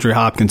course, DeAndre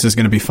Hopkins is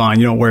going to be fine.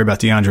 You don't worry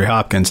about DeAndre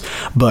Hopkins.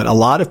 But a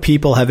lot of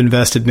people have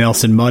invested,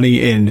 Nelson,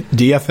 money in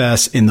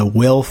DFS in the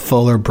Will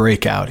Fuller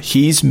breakout.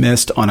 He's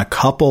missed on a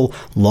couple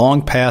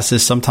long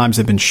passes. Sometimes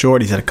they've been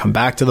short. He's had to come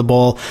back to the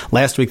ball.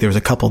 Last week there was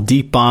a couple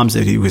deep bombs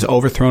that he was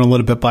overthrown a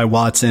little bit by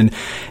Watson.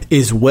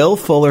 Is Will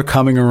Fuller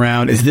coming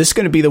around? Is this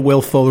going to be the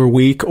Will Fuller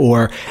week?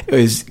 Or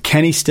is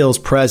Kenny Stills'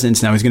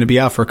 presence, now he's going to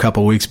be out for a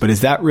couple of weeks, but is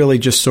that really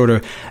just sort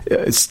of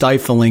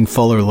stifling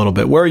Fuller a little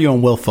bit? Where are you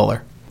on Will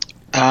Fuller?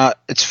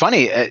 It's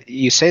funny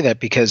you say that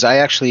because I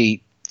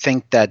actually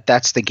think that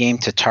that's the game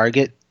to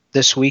target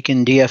this week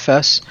in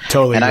DFS.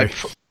 Totally and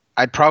agree.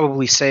 I'd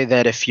probably say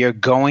that if you're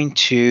going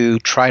to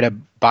try to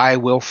buy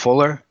Will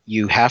Fuller,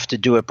 you have to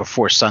do it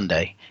before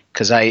Sunday,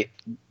 because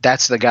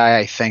that's the guy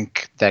I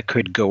think that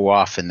could go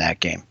off in that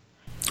game.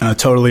 I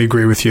totally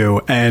agree with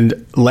you.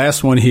 And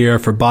last one here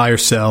for buy or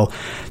sell.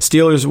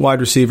 Steelers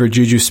wide receiver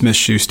Juju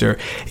Smith-Schuster.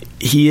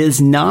 He is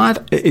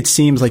not, it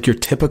seems like your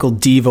typical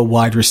diva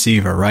wide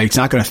receiver, right? He's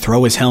not going to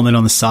throw his helmet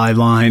on the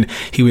sideline.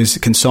 He was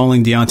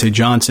consoling Deontay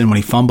Johnson when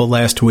he fumbled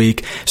last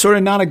week. Sort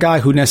of not a guy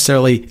who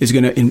necessarily is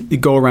going to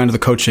go around to the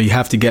coach and say, you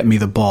have to get me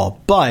the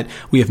ball. But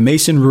we have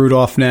Mason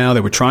Rudolph now.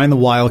 They were trying the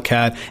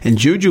Wildcat. And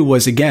Juju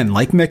was, again,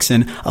 like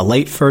Mixon, a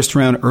late first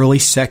round, early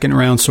second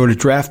round sort of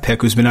draft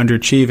pick who's been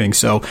underachieving.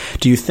 So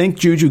do you think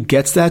Juju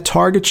gets that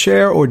target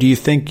share, or do you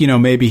think,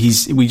 maybe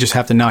we just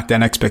have to knock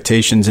down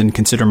expectations and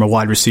consider him a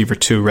wide receiver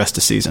too rest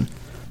of season?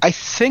 I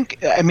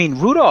mean,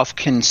 Rudolph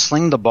can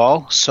sling the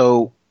ball,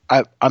 so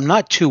I'm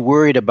not too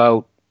worried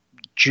about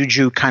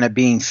Juju kind of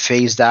being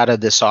phased out of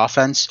this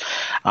offense.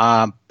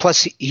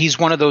 Plus, he's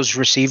one of those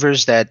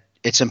receivers that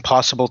it's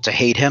impossible to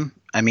hate him.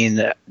 I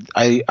mean,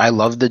 I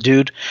love the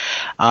dude,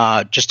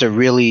 just a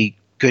really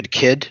good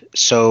kid.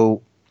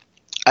 So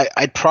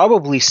I'd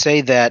probably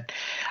say that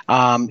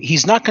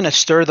he's not going to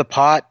stir the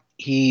pot.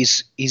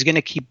 He's going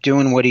to keep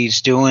doing what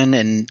he's doing,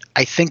 and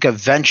I think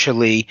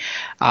eventually,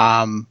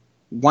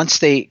 once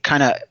they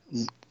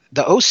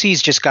the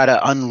OC's just got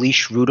to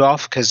unleash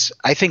Rudolph, because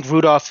I think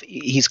Rudolph,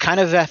 he's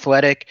kind of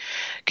athletic,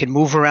 can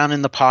move around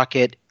in the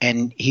pocket,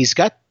 and he's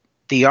got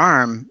the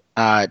arm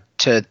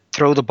to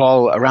throw the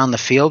ball around the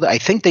field. I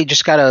think they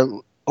just got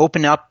to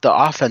open up the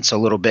offense a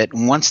little bit,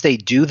 and once they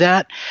do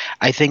that,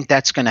 I think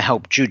that's going to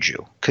help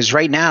Juju, because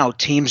right now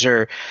teams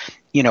are,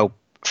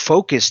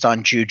 focused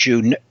on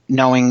Juju,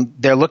 knowing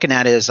they're looking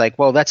at it as like,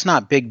 well, that's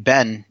not Big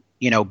Ben,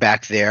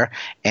 back there.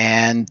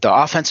 And the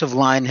offensive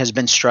line has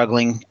been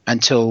struggling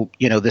until,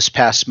 this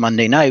past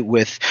Monday night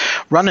with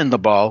running the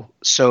ball.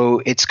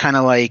 So it's kind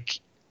of like,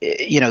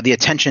 the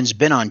attention's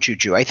been on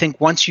Juju. I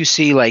think once you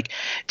see like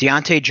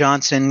Deontay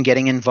Johnson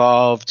getting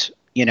involved,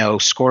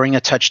 scoring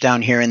a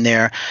touchdown here and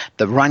there,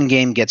 the run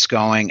game gets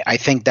going, I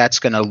think that's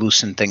going to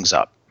loosen things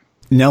up.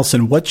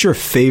 Nelson, what's your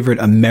favorite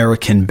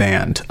American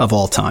band of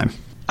all time?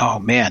 Oh,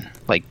 man,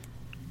 like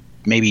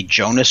maybe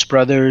Jonas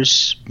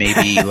Brothers,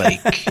 maybe like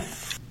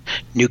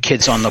New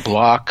Kids on the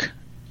Block,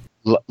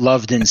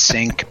 Loved in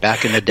Sync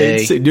back in the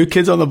day. New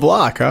Kids on the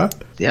Block, huh?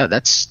 Yeah,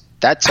 that's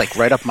like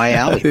right up my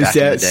alley back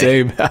in the day.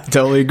 Same. I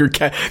totally agree.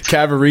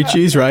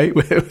 Cavaricci's, right?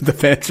 With the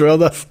fans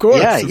rolled up. Of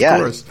course. Yeah,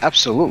 of course.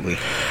 Absolutely.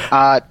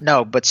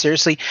 No, but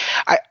seriously,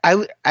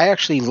 I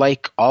actually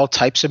like all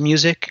types of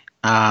music.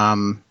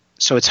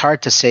 So it's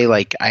hard to say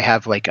like I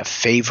have like a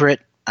favorite.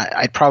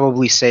 I'd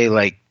probably say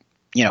like,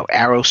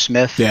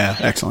 Aerosmith. Yeah,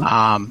 excellent.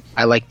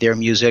 I like their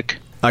music.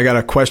 I got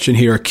a question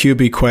here, a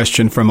QB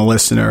question from a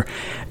listener.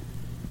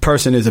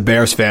 Person is a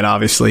Bears fan,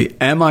 obviously.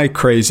 Am I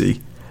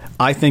crazy?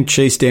 I think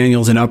Chase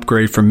Daniel's an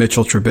upgrade from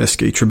Mitchell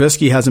Trubisky.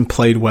 Trubisky hasn't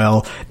played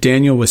well.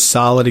 Daniel was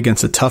solid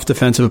against a tough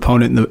defensive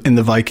opponent in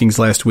the Vikings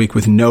last week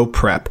with no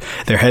prep.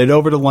 They're headed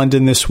over to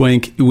London this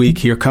week.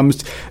 Here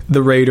comes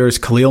the Raiders,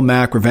 Khalil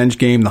Mack, revenge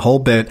game, the whole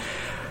bit.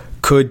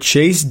 Could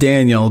Chase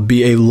Daniel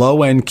be a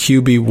low-end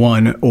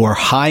QB1 or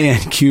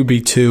high-end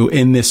QB2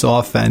 in this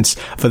offense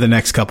for the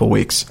next couple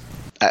weeks?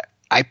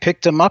 I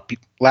picked him up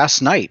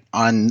last night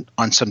on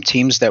some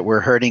teams that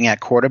were hurting at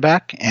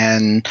quarterback,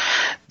 and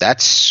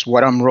that's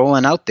what I'm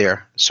rolling out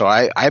there. So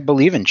I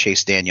believe in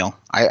Chase Daniel.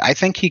 I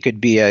think he could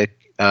be a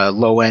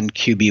low-end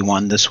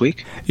QB1 this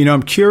week.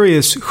 I'm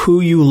curious who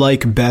you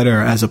like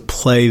better as a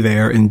play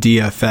there in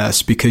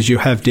DFS, because you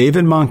have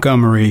David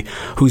Montgomery,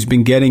 who's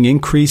been getting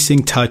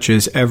increasing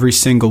touches every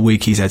single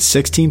week. He's had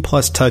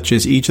 16-plus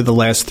touches each of the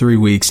last 3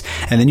 weeks.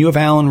 And then you have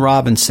Allen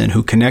Robinson,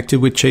 who connected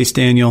with Chase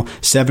Daniel,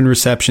 7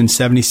 receptions,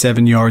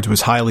 77 yards,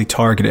 was highly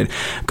targeted.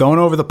 Going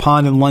over the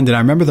pond in London, I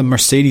remember the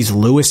Mercedes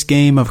Lewis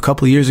game of a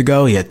couple of years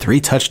ago. He had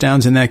 3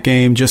 touchdowns in that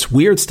game. Just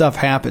weird stuff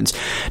happens.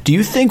 Do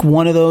you think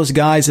one of those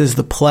guys is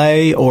the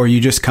play, or you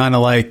just kind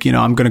of like,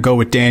 I'm going to go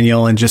with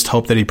Daniel and just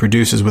hope that he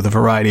produces with a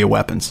variety of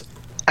weapons?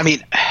 I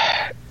mean,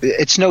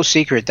 it's no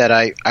secret that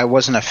I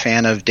wasn't a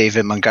fan of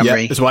David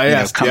Montgomery. Yep, that's why I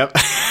asked.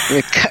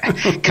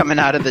 Coming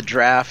out of the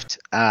draft,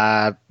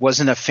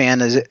 wasn't a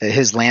fan of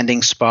his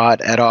landing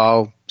spot at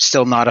all.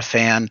 Still not a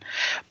fan.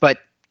 But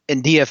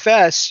in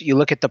DFS, you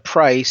look at the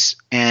price,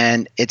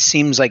 and it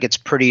seems like it's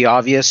pretty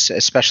obvious,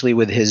 especially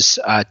with his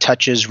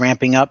touches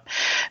ramping up,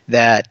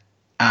 that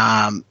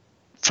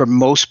for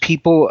most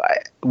people,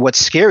 what's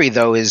scary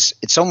though is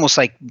it's almost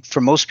like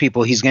for most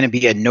people he's going to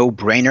be a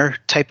no-brainer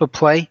type of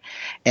play,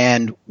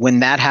 and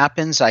when that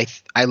happens, I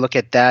look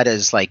at that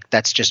as like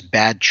that's just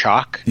bad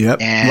chalk.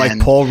 Yep, and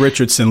like Paul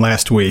Richardson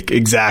last week.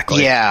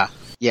 Exactly. Yeah,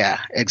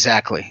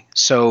 exactly.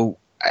 So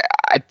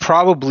I'd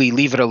probably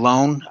leave it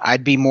alone.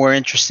 I'd be more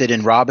interested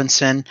in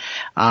Robinson.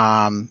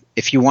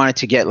 If you wanted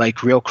to get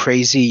like real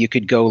crazy, you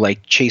could go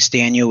like Chase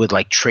Daniel with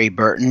like Trey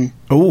Burton.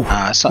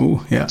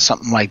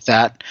 Something like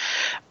that.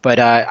 But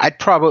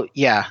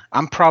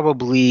I'm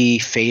probably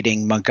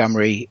fading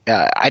Montgomery.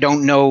 I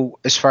don't know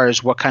as far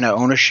as what kind of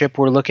ownership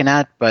we're looking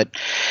at, but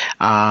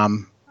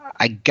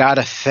I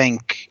gotta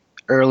think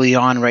early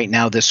on right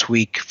now this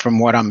week, from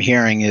what I'm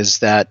hearing, is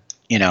that,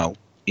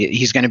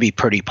 he's going to be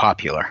pretty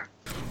popular.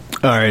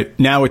 All right,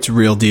 now it's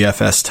real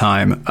DFS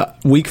time.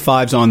 Week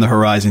 5's on the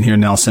horizon here,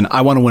 Nelson. I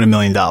want to win $1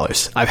 million.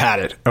 I've had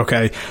it,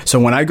 okay? So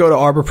when I go to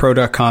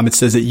arborpro.com, it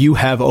says that you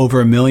have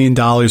over $1 million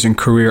in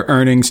career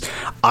earnings.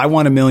 I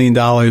want $1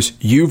 million.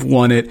 You've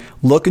won it.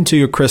 Look into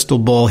your crystal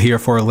ball here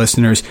for our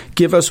listeners.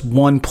 Give us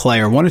one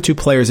or two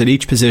players at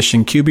each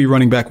position, QB,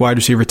 running back, wide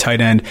receiver, tight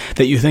end,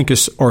 that you think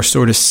are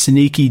sort of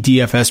sneaky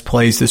DFS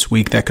plays this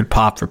week that could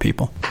pop for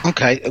people.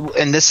 Okay,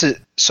 and this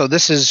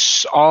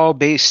is all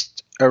based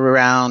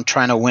around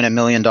trying to win $1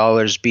 million,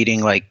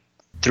 beating like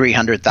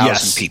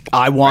 300,000 people.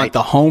 I want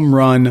the home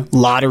run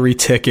lottery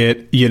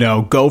ticket,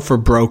 go for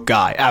broke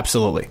guy.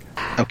 Absolutely.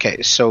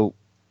 Okay, so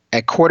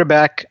at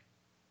quarterback,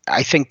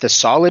 I think the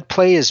solid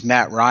play is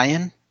Matt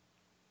Ryan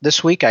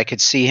this week. I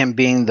could see him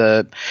being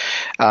the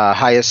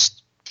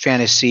highest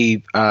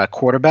fantasy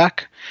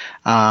quarterback.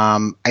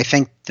 I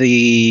think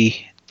the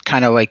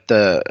kind of like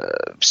the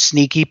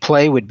sneaky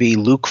play would be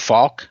Luke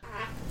Falk.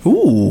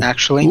 Ooh,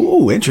 actually.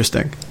 Ooh,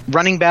 interesting.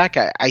 Running back,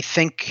 I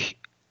think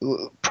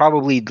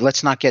probably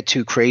let's not get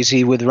too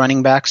crazy with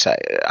running backs.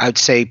 I'd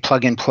say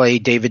plug and play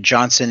David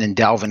Johnson and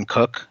Dalvin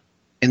Cook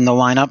in the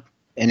lineup.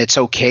 And it's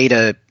okay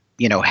to,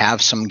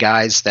 have some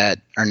guys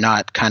that are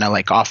not kind of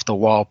like off the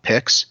wall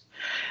picks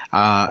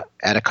at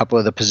a couple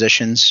of the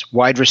positions.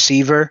 Wide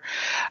receiver,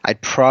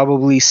 I'd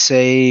probably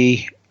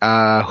say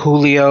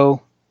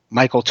Julio,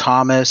 Michael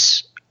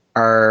Thomas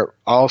are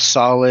all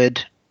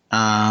solid.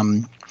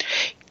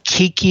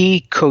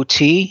 Kiki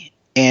Coty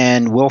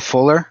and Will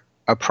Fuller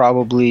are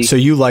probably... So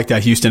you like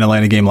that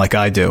Houston-Atlanta game like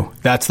I do.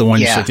 That's the one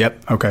you said.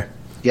 Yep. Okay.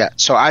 Yeah.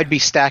 So I'd be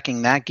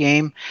stacking that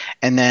game.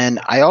 And then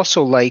I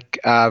also like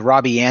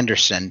Robbie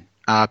Anderson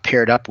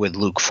paired up with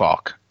Luke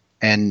Falk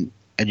and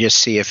just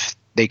see if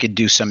they could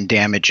do some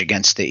damage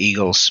against the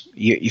Eagles.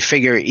 You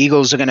figure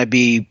Eagles are going to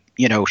be,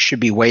 should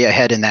be way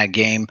ahead in that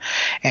game,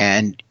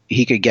 and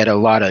he could get a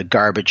lot of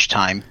garbage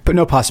time. But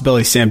no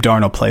possibility Sam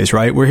Darnold plays,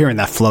 right? We're hearing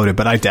that floated,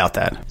 but I doubt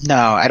that. No,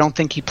 I don't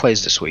think he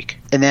plays this week.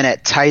 And then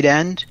at tight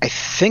end, I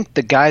think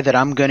the guy that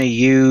I'm going to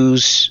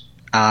use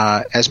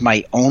as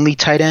my only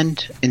tight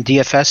end in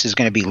DFS is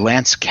going to be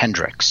Lance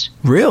Kendricks.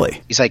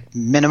 Really? He's like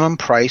minimum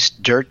price,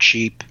 dirt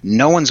cheap.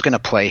 No one's going to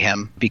play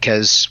him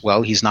because,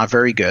 well, he's not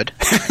very good.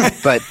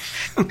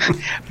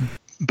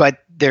 But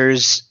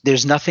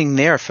there's nothing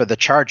there for the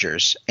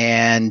Chargers.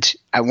 And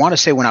I want to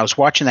say when I was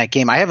watching that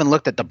game, I haven't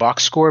looked at the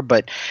box score,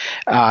 but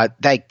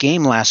that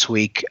game last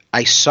week,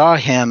 I saw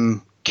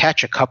him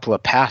catch a couple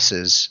of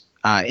passes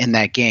in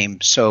that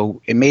game.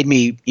 So it made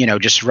me,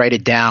 just write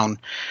it down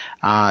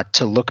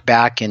to look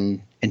back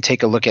and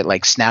take a look at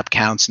like snap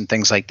counts and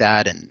things like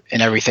that and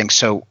everything.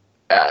 So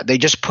they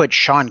just put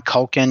Sean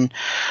Culkin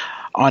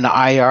on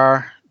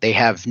IR. They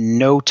have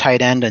no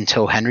tight end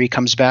until Henry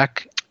comes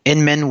back.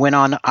 Inman went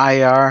on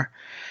IR.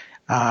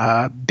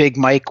 Big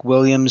Mike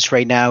Williams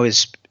right now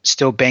is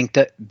still banged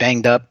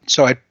up.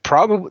 So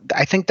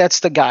I think that's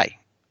the guy.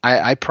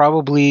 I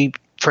probably,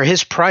 for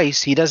his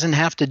price, he doesn't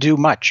have to do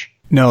much.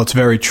 No, it's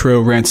very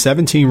true. Ran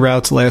 17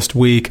 routes last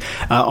week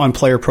on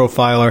Player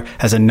Profiler,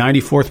 has a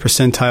 94th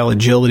percentile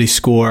agility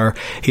score.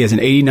 He has an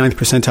 89th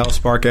percentile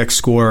SparkX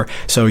score.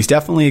 So he's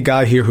definitely a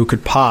guy here who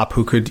could pop,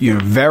 who could,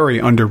 very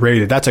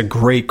underrated. That's a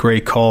great,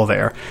 great call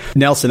there.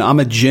 Nelson, I'm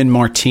a gin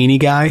martini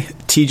guy.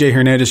 TJ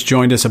Hernandez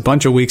joined us a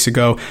bunch of weeks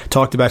ago,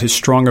 talked about his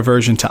strong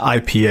aversion to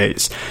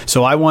IPAs.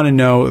 So I want to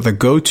know the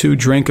go-to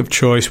drink of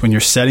choice when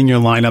you're setting your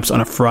lineups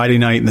on a Friday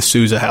night in the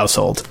Souza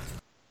household.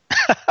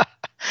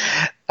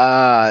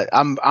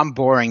 I'm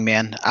boring,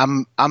 man.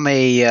 I'm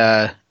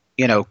a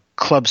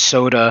club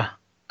soda,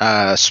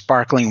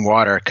 sparkling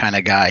water kind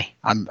of guy.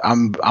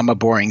 I'm a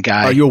boring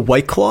guy. Are you a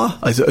White Claw?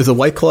 Is a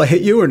White Claw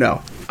hit you or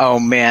no? Oh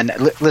man,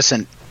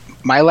 listen,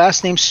 my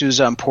last name's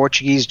Souza. I'm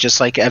Portuguese, just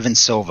like Evan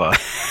Silva.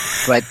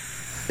 But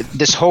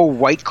this whole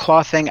White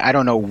Claw thing, I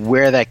don't know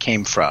where that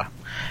came from,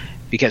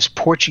 because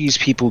Portuguese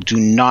people do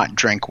not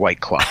drink White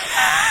Claw.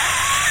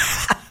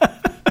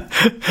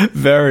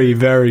 Very,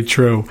 very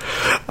true.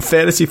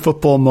 Fantasy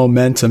Football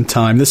Momentum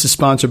Time. This is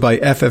sponsored by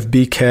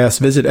FFBcast.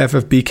 Visit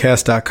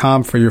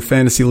ffbcast.com for your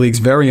fantasy league's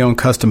very own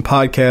custom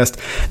podcast.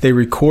 They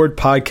record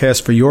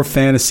podcasts for your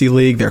fantasy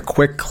league. Their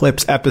Quick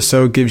Clips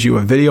episode gives you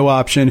a video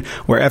option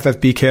where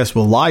FFBcast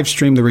will live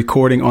stream the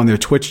recording on their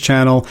Twitch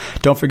channel.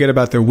 Don't forget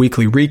about their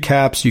weekly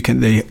recaps.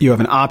 You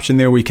have an option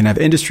there where you can have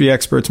industry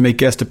experts make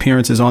guest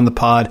appearances on the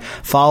pod.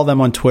 Follow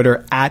them on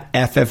Twitter at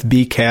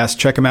FFBcast.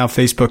 Check them out,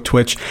 Facebook,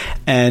 Twitch,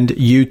 and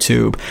YouTube.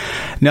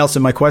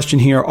 Nelson, my question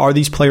here, are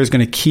these players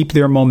going to keep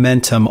their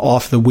momentum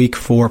off the Week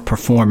 4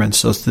 performance?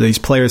 So these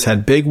players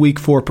had big Week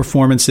 4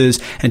 performances,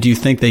 and do you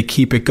think they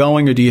keep it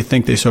going, or do you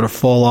think they sort of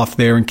fall off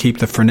there and keep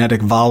the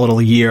frenetic,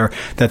 volatile year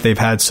that they've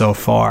had so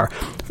far?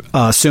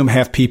 Assume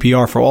half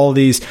PPR for all of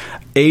these.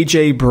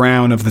 A.J.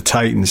 Brown of the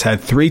Titans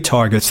had 3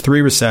 targets,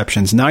 3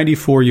 receptions,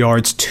 94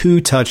 yards, 2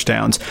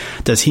 touchdowns.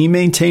 Does he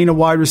maintain a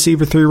wide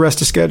receiver 3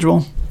 rest of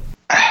schedule?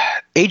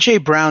 A.J.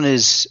 Brown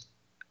is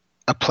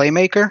a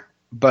playmaker,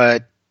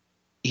 but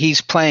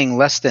he's playing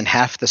less than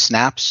half the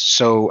snaps,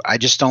 so I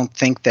just don't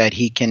think that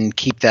he can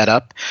keep that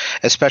up,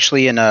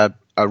 especially in a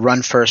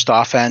run-first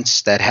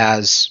offense that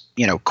has,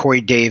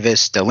 Corey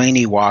Davis,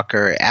 Delaney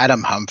Walker,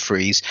 Adam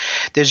Humphries.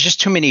 There's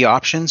just too many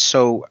options,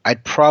 so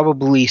I'd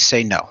probably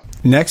say no.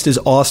 Next is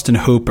Austin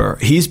Hooper.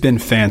 He's been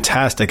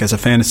fantastic as a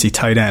fantasy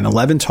tight end.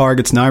 11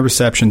 targets, 9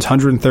 receptions,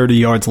 130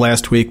 yards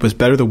last week, was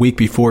better the week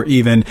before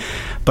even.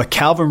 But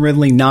Calvin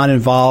Ridley not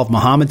involved.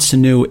 Mohamed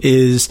Sanu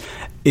is.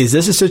 Is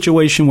this a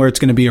situation where it's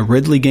going to be a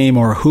Ridley game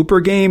or a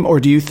Hooper game, or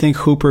do you think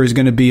Hooper is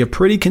going to be a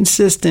pretty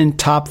consistent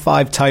top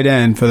 5 tight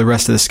end for the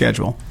rest of the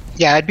schedule?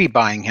 Yeah, I'd be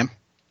buying him.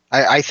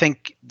 I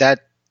think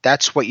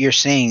that's what you're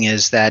seeing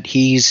is that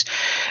he's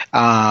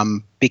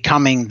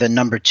becoming the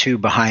number 2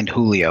 behind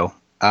Julio.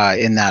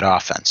 In that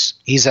offense.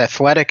 He's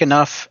athletic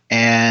enough,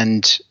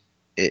 and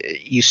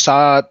you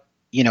saw,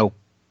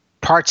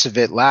 parts of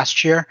it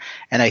last year,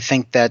 and I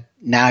think that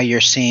now you're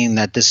seeing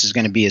that this is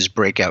going to be his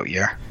breakout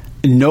year.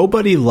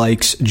 Nobody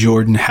likes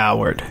Jordan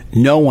Howard.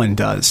 No one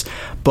does.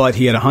 But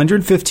he had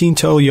 115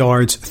 total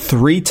yards,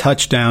 3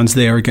 touchdowns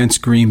there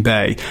against Green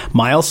Bay.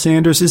 Miles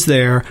Sanders is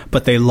there,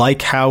 but they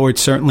like Howard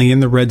certainly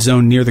in the red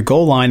zone near the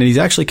goal line, and he's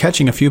actually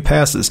catching a few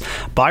passes.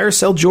 Buy or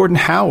sell Jordan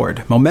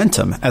Howard,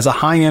 momentum, as a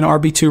high-end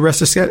RB2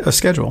 rest of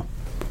schedule?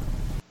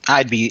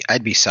 I'd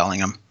be selling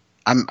him.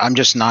 I'm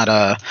just not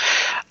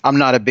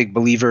a big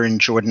believer in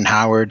Jordan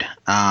Howard.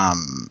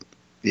 And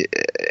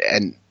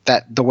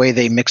that the way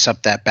they mix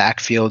up that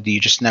backfield, you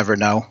just never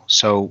know.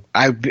 So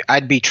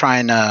I'd be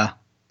trying to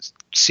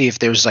see if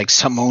there's like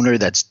some owner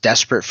that's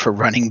desperate for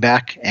running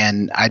back,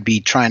 and I'd be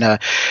trying to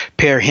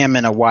pair him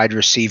and a wide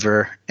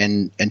receiver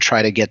and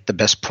try to get the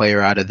best player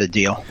out of the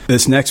deal.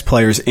 This next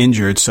player is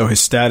injured, so his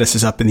status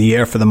is up in the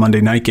air for the Monday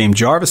night game.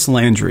 Jarvis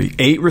Landry,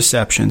 8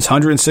 receptions,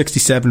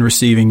 167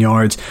 receiving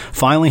yards,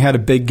 finally had a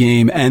big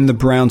game, and the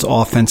Browns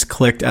offense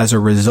clicked as a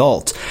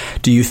result.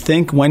 Do you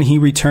think when he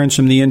returns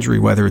from the injury,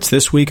 whether it's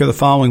this week or the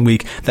following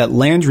week, that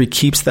Landry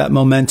keeps that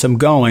momentum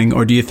going,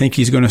 or do you think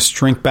he's going to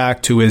shrink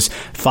back to his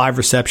 5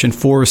 reception,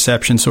 4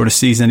 reception sort of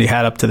season he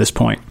had up to this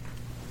point?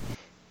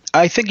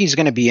 I think he's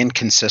going to be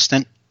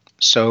inconsistent.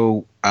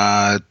 So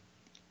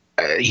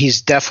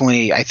he's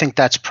definitely, I think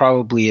that's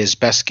probably his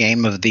best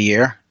game of the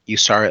year. You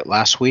saw it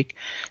last week.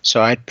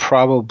 So I'd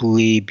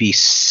probably be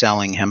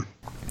selling him.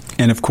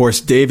 And, of course,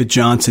 David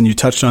Johnson, you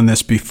touched on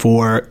this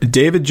before.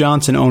 David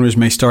Johnson owners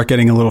may start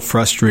getting a little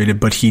frustrated,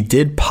 but he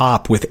did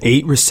pop with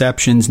 8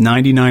 receptions,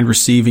 99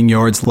 receiving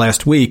yards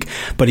last week,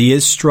 but he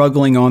is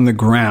struggling on the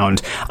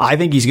ground. I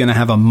think he's going to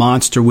have a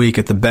monster week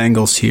at the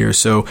Bengals here.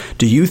 So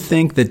do you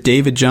think that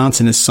David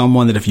Johnson is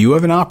someone that if you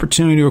have an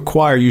opportunity to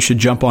acquire, you should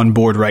jump on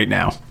board right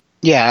now?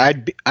 Yeah,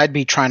 I'd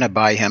be trying to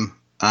buy him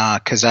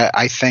because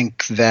I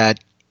think that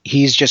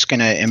he's just going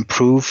to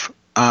improve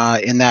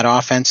in that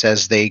offense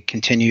as they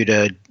continue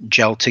to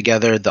gel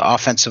together. The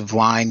offensive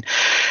line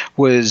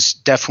was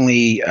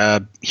definitely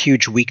a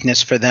huge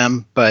weakness for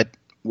them, but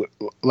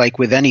like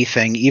with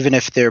anything, even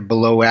if they're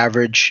below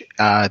average,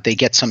 they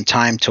get some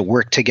time to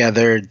work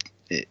together.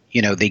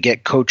 They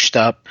get coached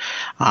up.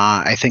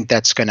 I think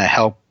that's going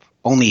to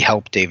only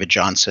help David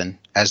Johnson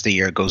as the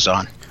year goes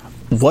on.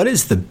 What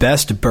is the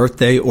best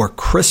birthday or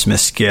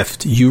Christmas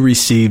gift you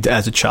received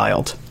as a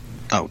child?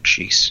 Oh,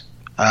 jeez.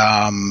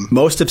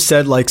 Most have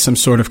said like some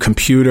sort of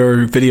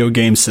computer video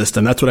game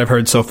system. That's what I've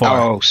heard so far.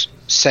 Oh,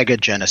 Sega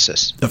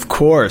Genesis. Of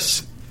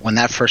course. When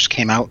that first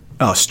came out.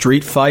 Oh,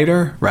 Street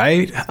Fighter,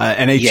 right?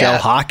 NHL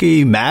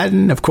hockey,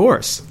 Madden, of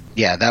course.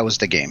 Yeah, that was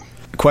the game.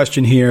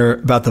 Question here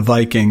about the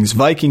Vikings.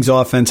 Vikings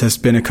offense has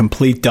been a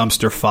complete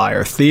dumpster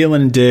fire.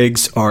 Thielen and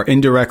Diggs are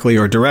indirectly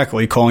or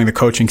directly calling the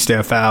coaching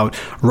staff out.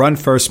 Run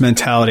first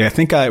mentality. I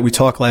think we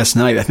talked last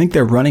night. I think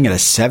they're running at a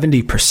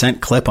 70%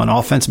 clip on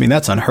offense. I mean,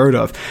 that's unheard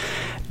of.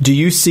 Do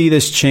you see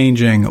this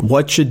changing?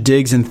 What should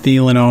Diggs and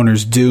Thielen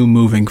owners do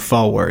moving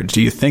forward?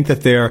 Do you think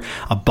that they're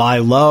a buy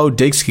low?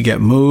 Diggs could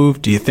get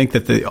moved? Do you think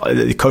that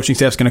the coaching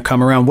staff's going to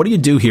come around? What do you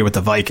do here with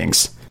the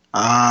Vikings?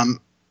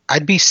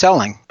 I'd be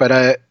selling,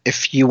 but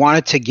if you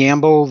wanted to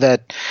gamble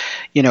that,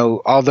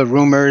 all the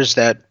rumors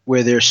that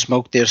where there's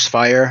smoke, there's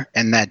fire,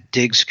 and that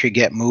Diggs could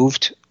get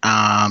moved,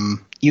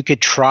 you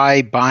could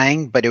try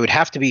buying, but it would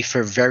have to be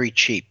for very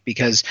cheap,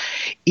 because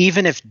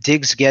even if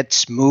Diggs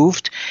gets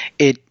moved,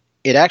 it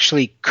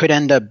actually could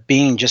end up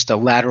being just a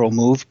lateral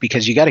move,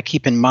 because you got to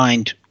keep in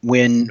mind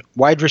when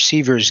wide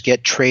receivers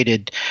get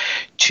traded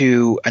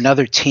to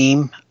another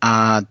team,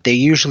 they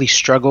usually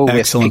struggle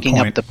with picking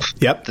up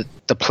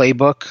the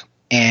playbook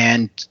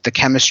and the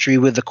chemistry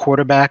with the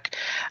quarterback.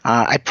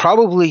 I'd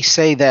probably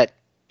say that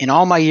in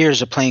all my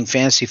years of playing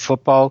fantasy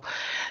football,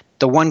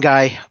 the one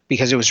guy,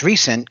 because it was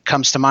recent,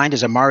 comes to mind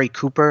is Amari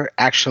Cooper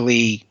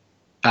actually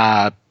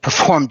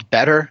performed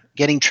better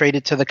getting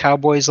traded to the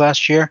Cowboys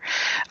last year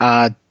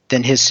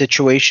than his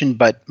situation,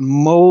 but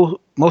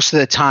most of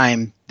the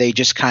time they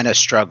just kind of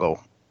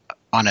struggle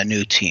on a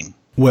new team.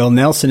 Well,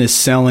 Nelson is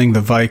selling the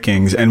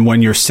Vikings, and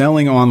when you're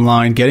selling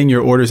online, getting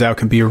your orders out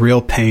can be a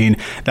real pain.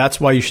 That's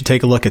why you should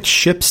take a look at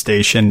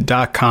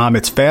ShipStation.com.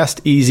 It's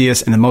fast,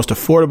 easiest, and the most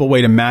affordable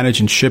way to manage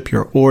and ship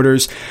your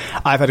orders.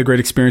 I've had a great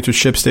experience with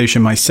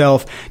ShipStation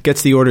myself.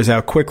 Gets the orders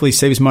out quickly,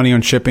 saves money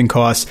on shipping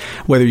costs.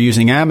 Whether you're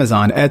using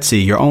Amazon,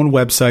 Etsy, your own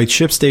website,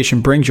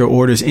 ShipStation brings your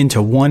orders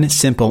into one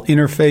simple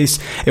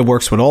interface. It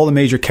works with all the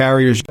major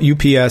carriers,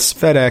 UPS,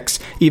 FedEx,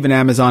 even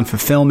Amazon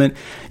Fulfillment.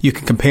 You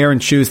can compare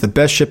and choose the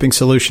best shipping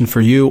solution for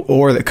you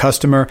or the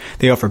customer.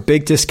 They offer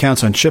big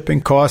discounts on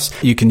shipping costs.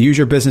 You can use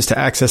your business to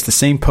access the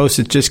same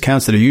postage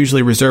discounts that are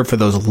usually reserved for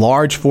those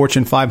large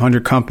Fortune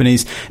 500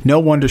 companies. No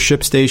wonder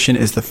ShipStation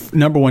is the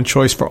number one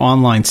choice for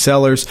online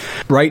sellers.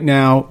 Right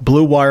now,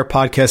 Blue Wire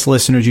podcast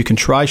listeners, you can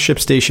try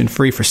ShipStation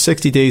free for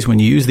 60 days when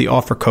you use the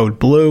offer code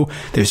BLUE.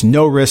 There's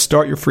no risk.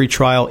 Start your free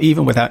trial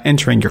even without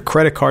entering your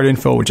credit card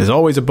info, which is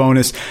always a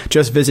bonus.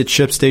 Just visit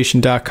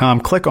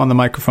ShipStation.com, click on the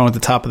microphone at the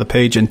top of the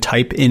page, and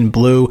type in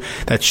BLUE.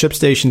 That's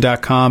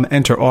ShipStation.com.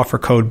 Enter offer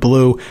code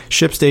BLUE.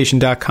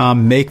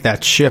 ShipStation.com. Make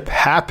that ship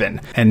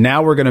happen. And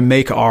now we're going to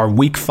make our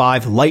Week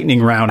 5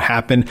 lightning round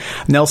happen.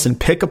 Nelson,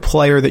 pick a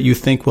player that you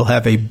think will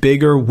have a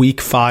bigger Week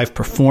 5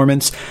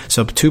 performance.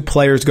 So 2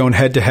 players going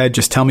head-to-head.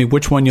 Just tell me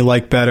which one you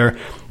like better.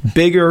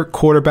 Bigger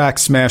quarterback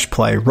smash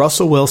play,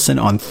 Russell Wilson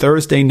on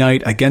Thursday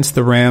night against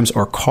the Rams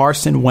or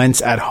Carson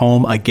Wentz at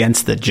home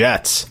against the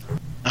Jets?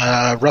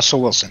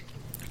 Russell Wilson.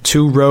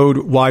 2 road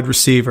wide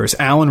receivers,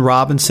 Allen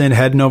Robinson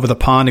heading over the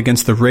pond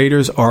against the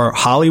Raiders or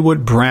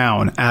Hollywood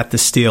Brown at the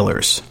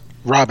Steelers?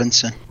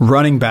 Robinson.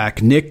 Running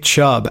back, Nick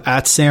Chubb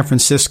at San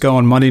Francisco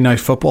on Monday Night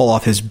Football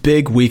off his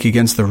big week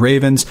against the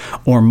Ravens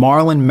or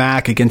Marlon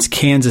Mack against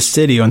Kansas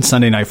City on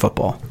Sunday Night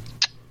Football?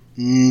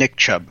 Nick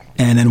Chubb.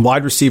 And then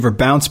wide receiver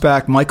bounce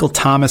back. Michael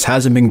Thomas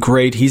hasn't been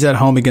great. He's at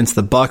home against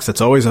the Bucs.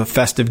 That's always a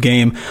festive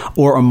game.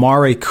 Or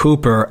Amari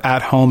Cooper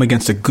at home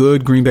against a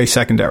good Green Bay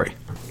secondary?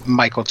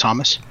 Michael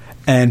Thomas.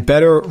 And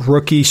better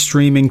rookie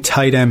streaming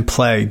tight end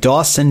play,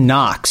 Dawson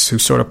Knox, who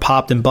sort of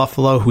popped in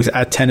Buffalo, who's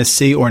at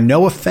Tennessee, or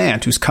Noah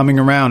Fant, who's coming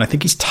around. I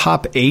think he's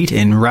top 8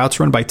 in routes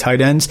run by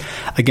tight ends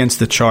against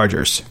the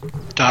Chargers.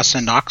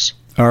 Dawson Knox.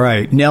 All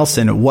right.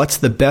 Nelson, what's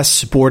the best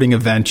sporting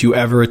event you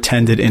ever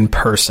attended in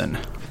person?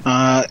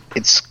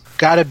 It's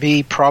got to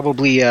be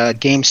probably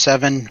Game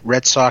 7,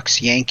 Red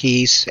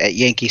Sox-Yankees at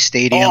Yankee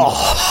Stadium.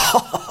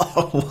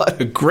 Oh,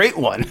 what a great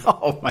one.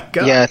 Oh, my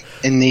God. Yeah,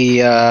 in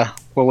the,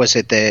 what was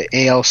it, the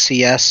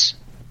ALCS,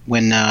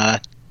 when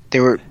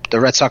the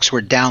Red Sox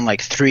were down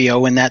like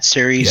 3-0 in that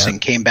series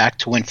and came back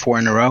to win 4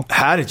 in a row.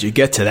 How did you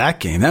get to that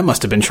game? That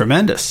must have been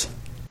tremendous.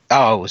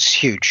 Oh, it was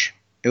huge.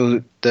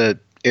 It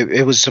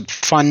was a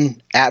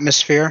fun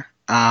atmosphere.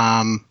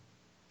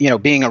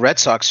 Being a Red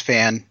Sox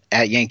fan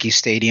at Yankee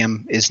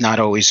Stadium is not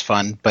always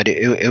fun, but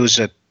it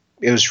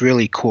was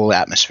really cool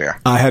atmosphere.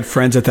 I had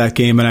friends at that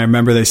game, and I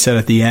remember they said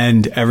at the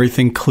end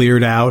everything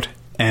cleared out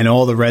and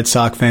all the Red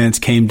Sox fans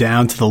came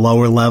down to the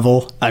lower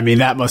level. I mean,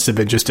 that must have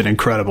been just an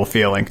incredible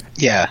feeling.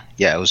 Yeah,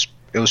 it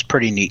was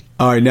pretty neat.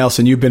 All right,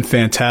 Nelson, you've been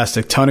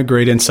fantastic. Ton of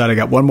great insight. I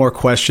got one more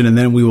question, and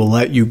then we will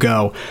let you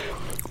go.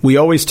 We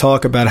always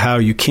talk about how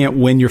you can't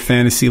win your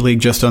fantasy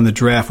league just on the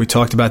draft. We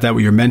talked about that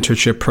with your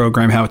mentorship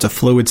program, how it's a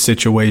fluid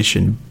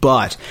situation.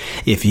 But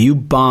if you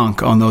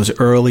bonk on those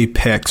early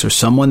picks or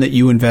someone that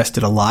you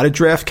invested a lot of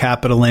draft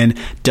capital in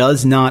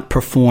does not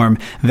perform,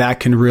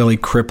 that can really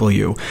cripple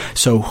you.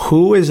 So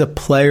who is a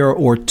player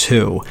or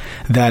two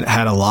that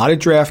had a lot of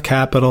draft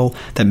capital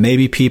that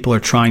maybe people are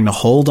trying to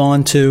hold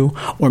on to,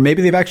 or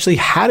maybe they've actually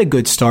had a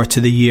good start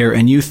to the year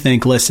and you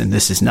think, listen,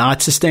 this is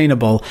not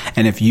sustainable,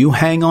 and if you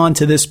hang on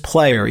to this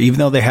player, even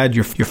though they had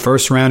your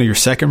first round or your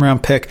second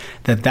round pick,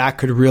 that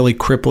could really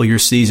cripple your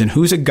season?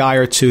 Who's a guy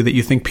or two that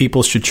you think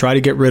people should try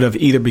to get rid of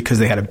either because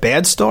they had a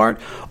bad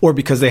start or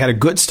because they had a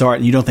good start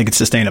and you don't think it's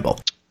sustainable?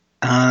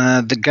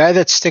 The guy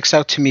that sticks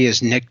out to me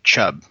is Nick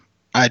Chubb.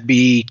 I'd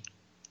be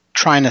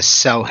trying to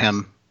sell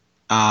him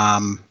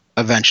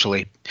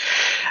eventually.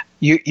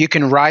 You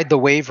can ride the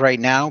wave right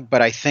now,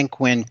 but I think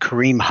when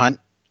Kareem Hunt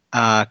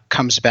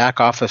comes back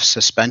off of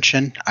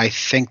suspension, I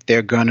think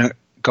they're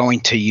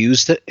going to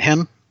use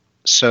him.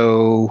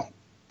 So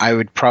I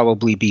would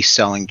probably be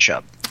selling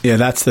Chubb. Yeah,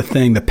 that's the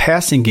thing. The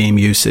passing game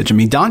usage. I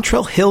mean,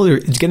 Dontrell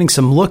Hilliard is getting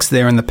some looks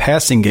there in the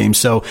passing game.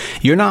 So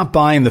you're not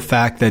buying the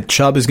fact that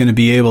Chubb is going to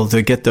be able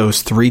to get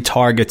those 3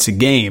 targets a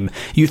game.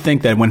 You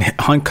think that when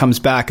Hunt comes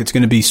back, it's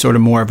going to be sort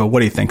of more of a, what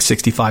do you think,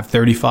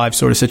 65-35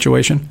 sort of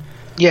situation?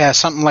 Yeah,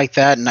 something like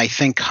that. And I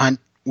think Hunt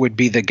would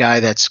be the guy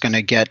that's going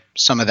to get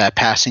some of that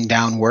passing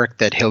down work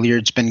that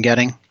Hilliard's been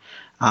getting.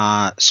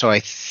 So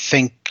I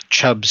think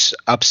Chubb's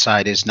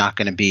upside is not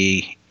going to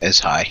be as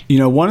high. You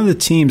know, one of the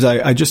teams,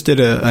 I just did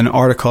an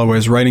article where I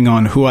was writing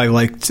on who I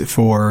liked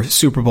for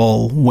Super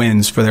Bowl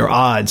wins for their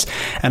odds,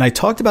 and I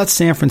talked about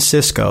San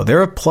Francisco.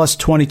 They're a plus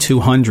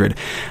 2,200.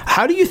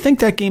 How do you think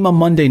that game on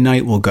Monday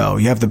night will go?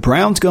 You have the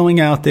Browns going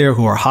out there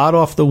who are hot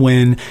off the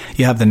win.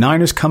 You have the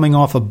Niners coming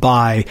off a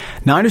bye.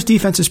 Niners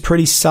defense is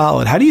pretty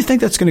solid. How do you think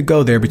that's going to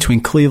go there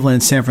between Cleveland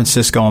and San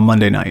Francisco on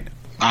Monday night?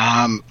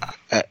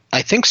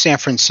 I think San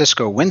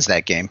Francisco wins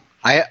that game.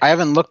 I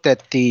haven't looked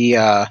at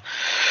the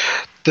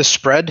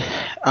spread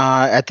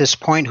at this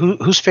point.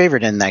 Who's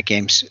favored in that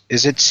game?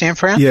 Is it San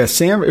Fran? Yeah,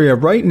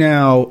 right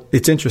now,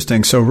 it's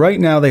interesting. So right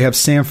now they have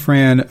San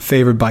Fran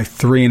favored by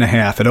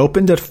 3.5. It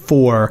opened at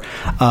 4.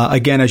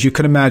 Again, as you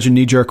could imagine,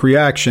 knee-jerk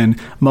reaction,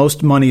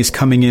 most money is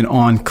coming in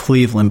on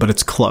Cleveland, but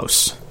it's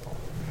close.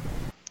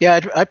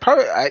 Yeah,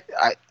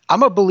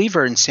 I'm a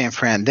believer in San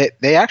Fran.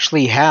 They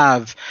actually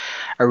have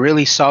a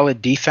really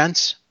solid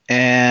defense,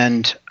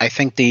 and I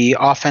think the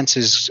offense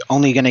is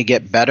only going to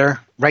get better.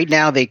 Right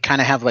now, they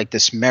kind of have like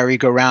this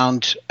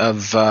merry-go-round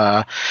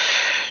of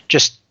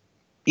just,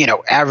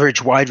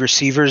 average wide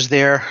receivers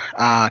there.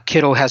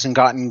 Kittle hasn't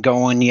gotten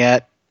going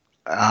yet,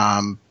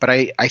 but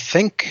I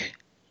think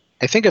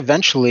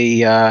eventually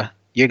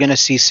you're going to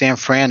see San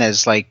Fran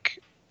as like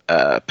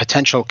a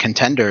potential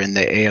contender in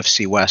the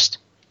AFC West.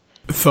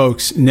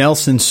 Folks,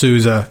 Nelson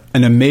Sousa,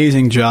 an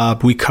amazing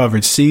job. We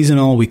covered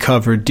seasonal, we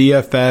covered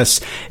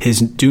DFS, his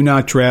do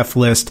not draft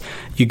list.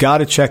 You got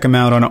to check him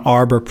out on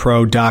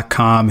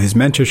arborpro.com. His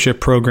mentorship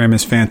program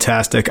is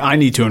fantastic. I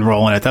need to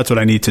enroll in it. That's what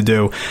I need to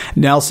do.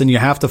 Nelson, you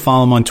have to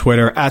follow him on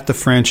Twitter at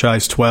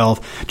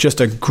 @thefranchise12.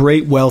 Just a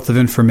great wealth of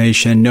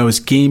information,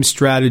 knows game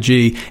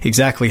strategy,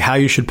 exactly how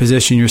you should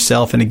position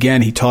yourself. And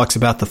again, he talks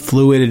about the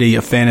fluidity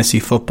of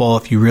fantasy football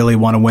if you really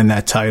want to win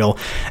that title.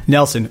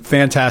 Nelson,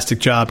 fantastic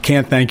job.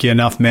 Can't thank you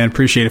enough, man.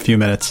 Appreciate a few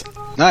minutes.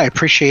 No, I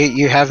appreciate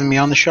you having me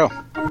on the show.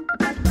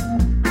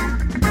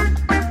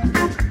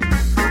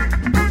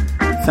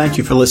 Thank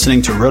you for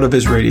listening to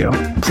RotoViz Radio.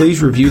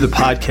 Please review the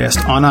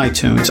podcast on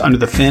iTunes under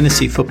the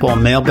Fantasy Football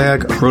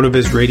Mailbag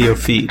RotoViz Radio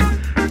feed.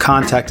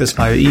 Contact us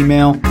via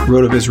email,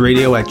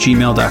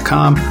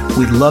 rotovizradio@gmail.com.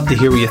 We'd love to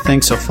hear what you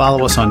think, so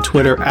follow us on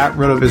Twitter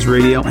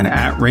 @RotoVizRadio and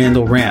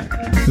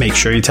 @RandallRant. Make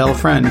sure you tell a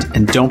friend,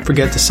 and don't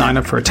forget to sign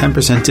up for a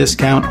 10%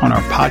 discount on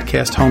our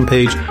podcast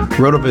homepage,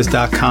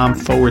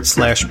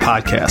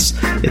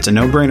 rotoviz.com/podcasts. It's a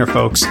no-brainer,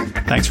 folks.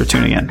 Thanks for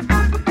tuning in.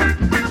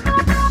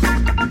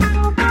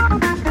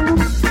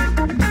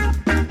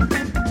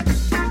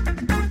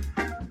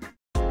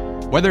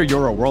 Whether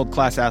you're a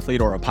world-class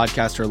athlete or a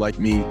podcaster like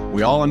me,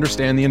 we all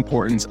understand the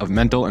importance of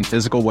mental and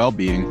physical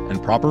well-being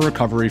and proper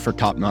recovery for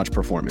top-notch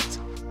performance.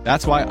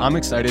 That's why I'm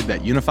excited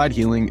that Unified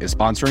Healing is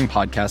sponsoring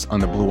podcasts on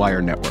the Blue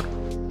Wire Network.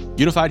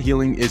 Unified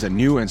Healing is a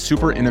new and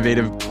super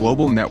innovative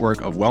global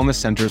network of wellness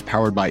centers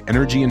powered by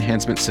Energy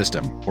Enhancement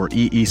System, or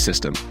EE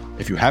System.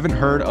 If you haven't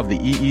heard of the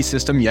EE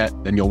System yet,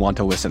 then you'll want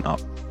to listen up.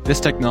 This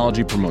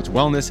technology promotes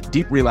wellness,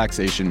 deep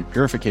relaxation,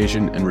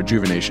 purification, and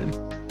rejuvenation.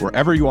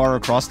 Wherever you are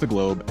across the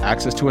globe,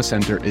 access to a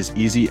center is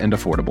easy and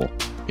affordable.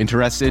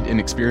 Interested in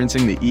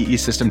experiencing the EE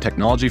System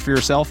technology for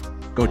yourself?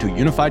 Go to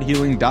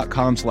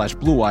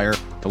unifiedhealing.com/bluewire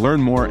to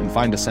learn more and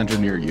find a center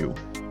near you.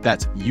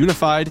 That's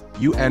unified,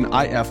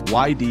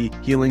 UNIFYD,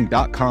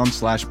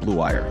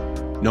 healing.com/bluewire.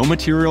 No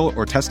material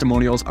or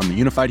testimonials on the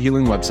Unified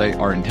Healing website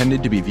are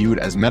intended to be viewed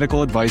as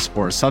medical advice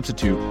or a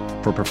substitute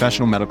for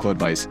professional medical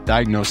advice,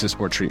 diagnosis,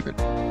 or treatment.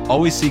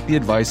 Always seek the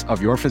advice of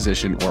your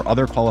physician or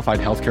other qualified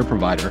healthcare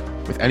provider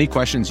with any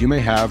questions you may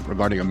have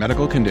regarding a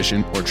medical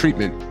condition or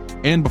treatment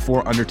and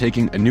before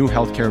undertaking a new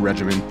healthcare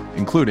regimen,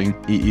 including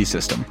EE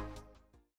System.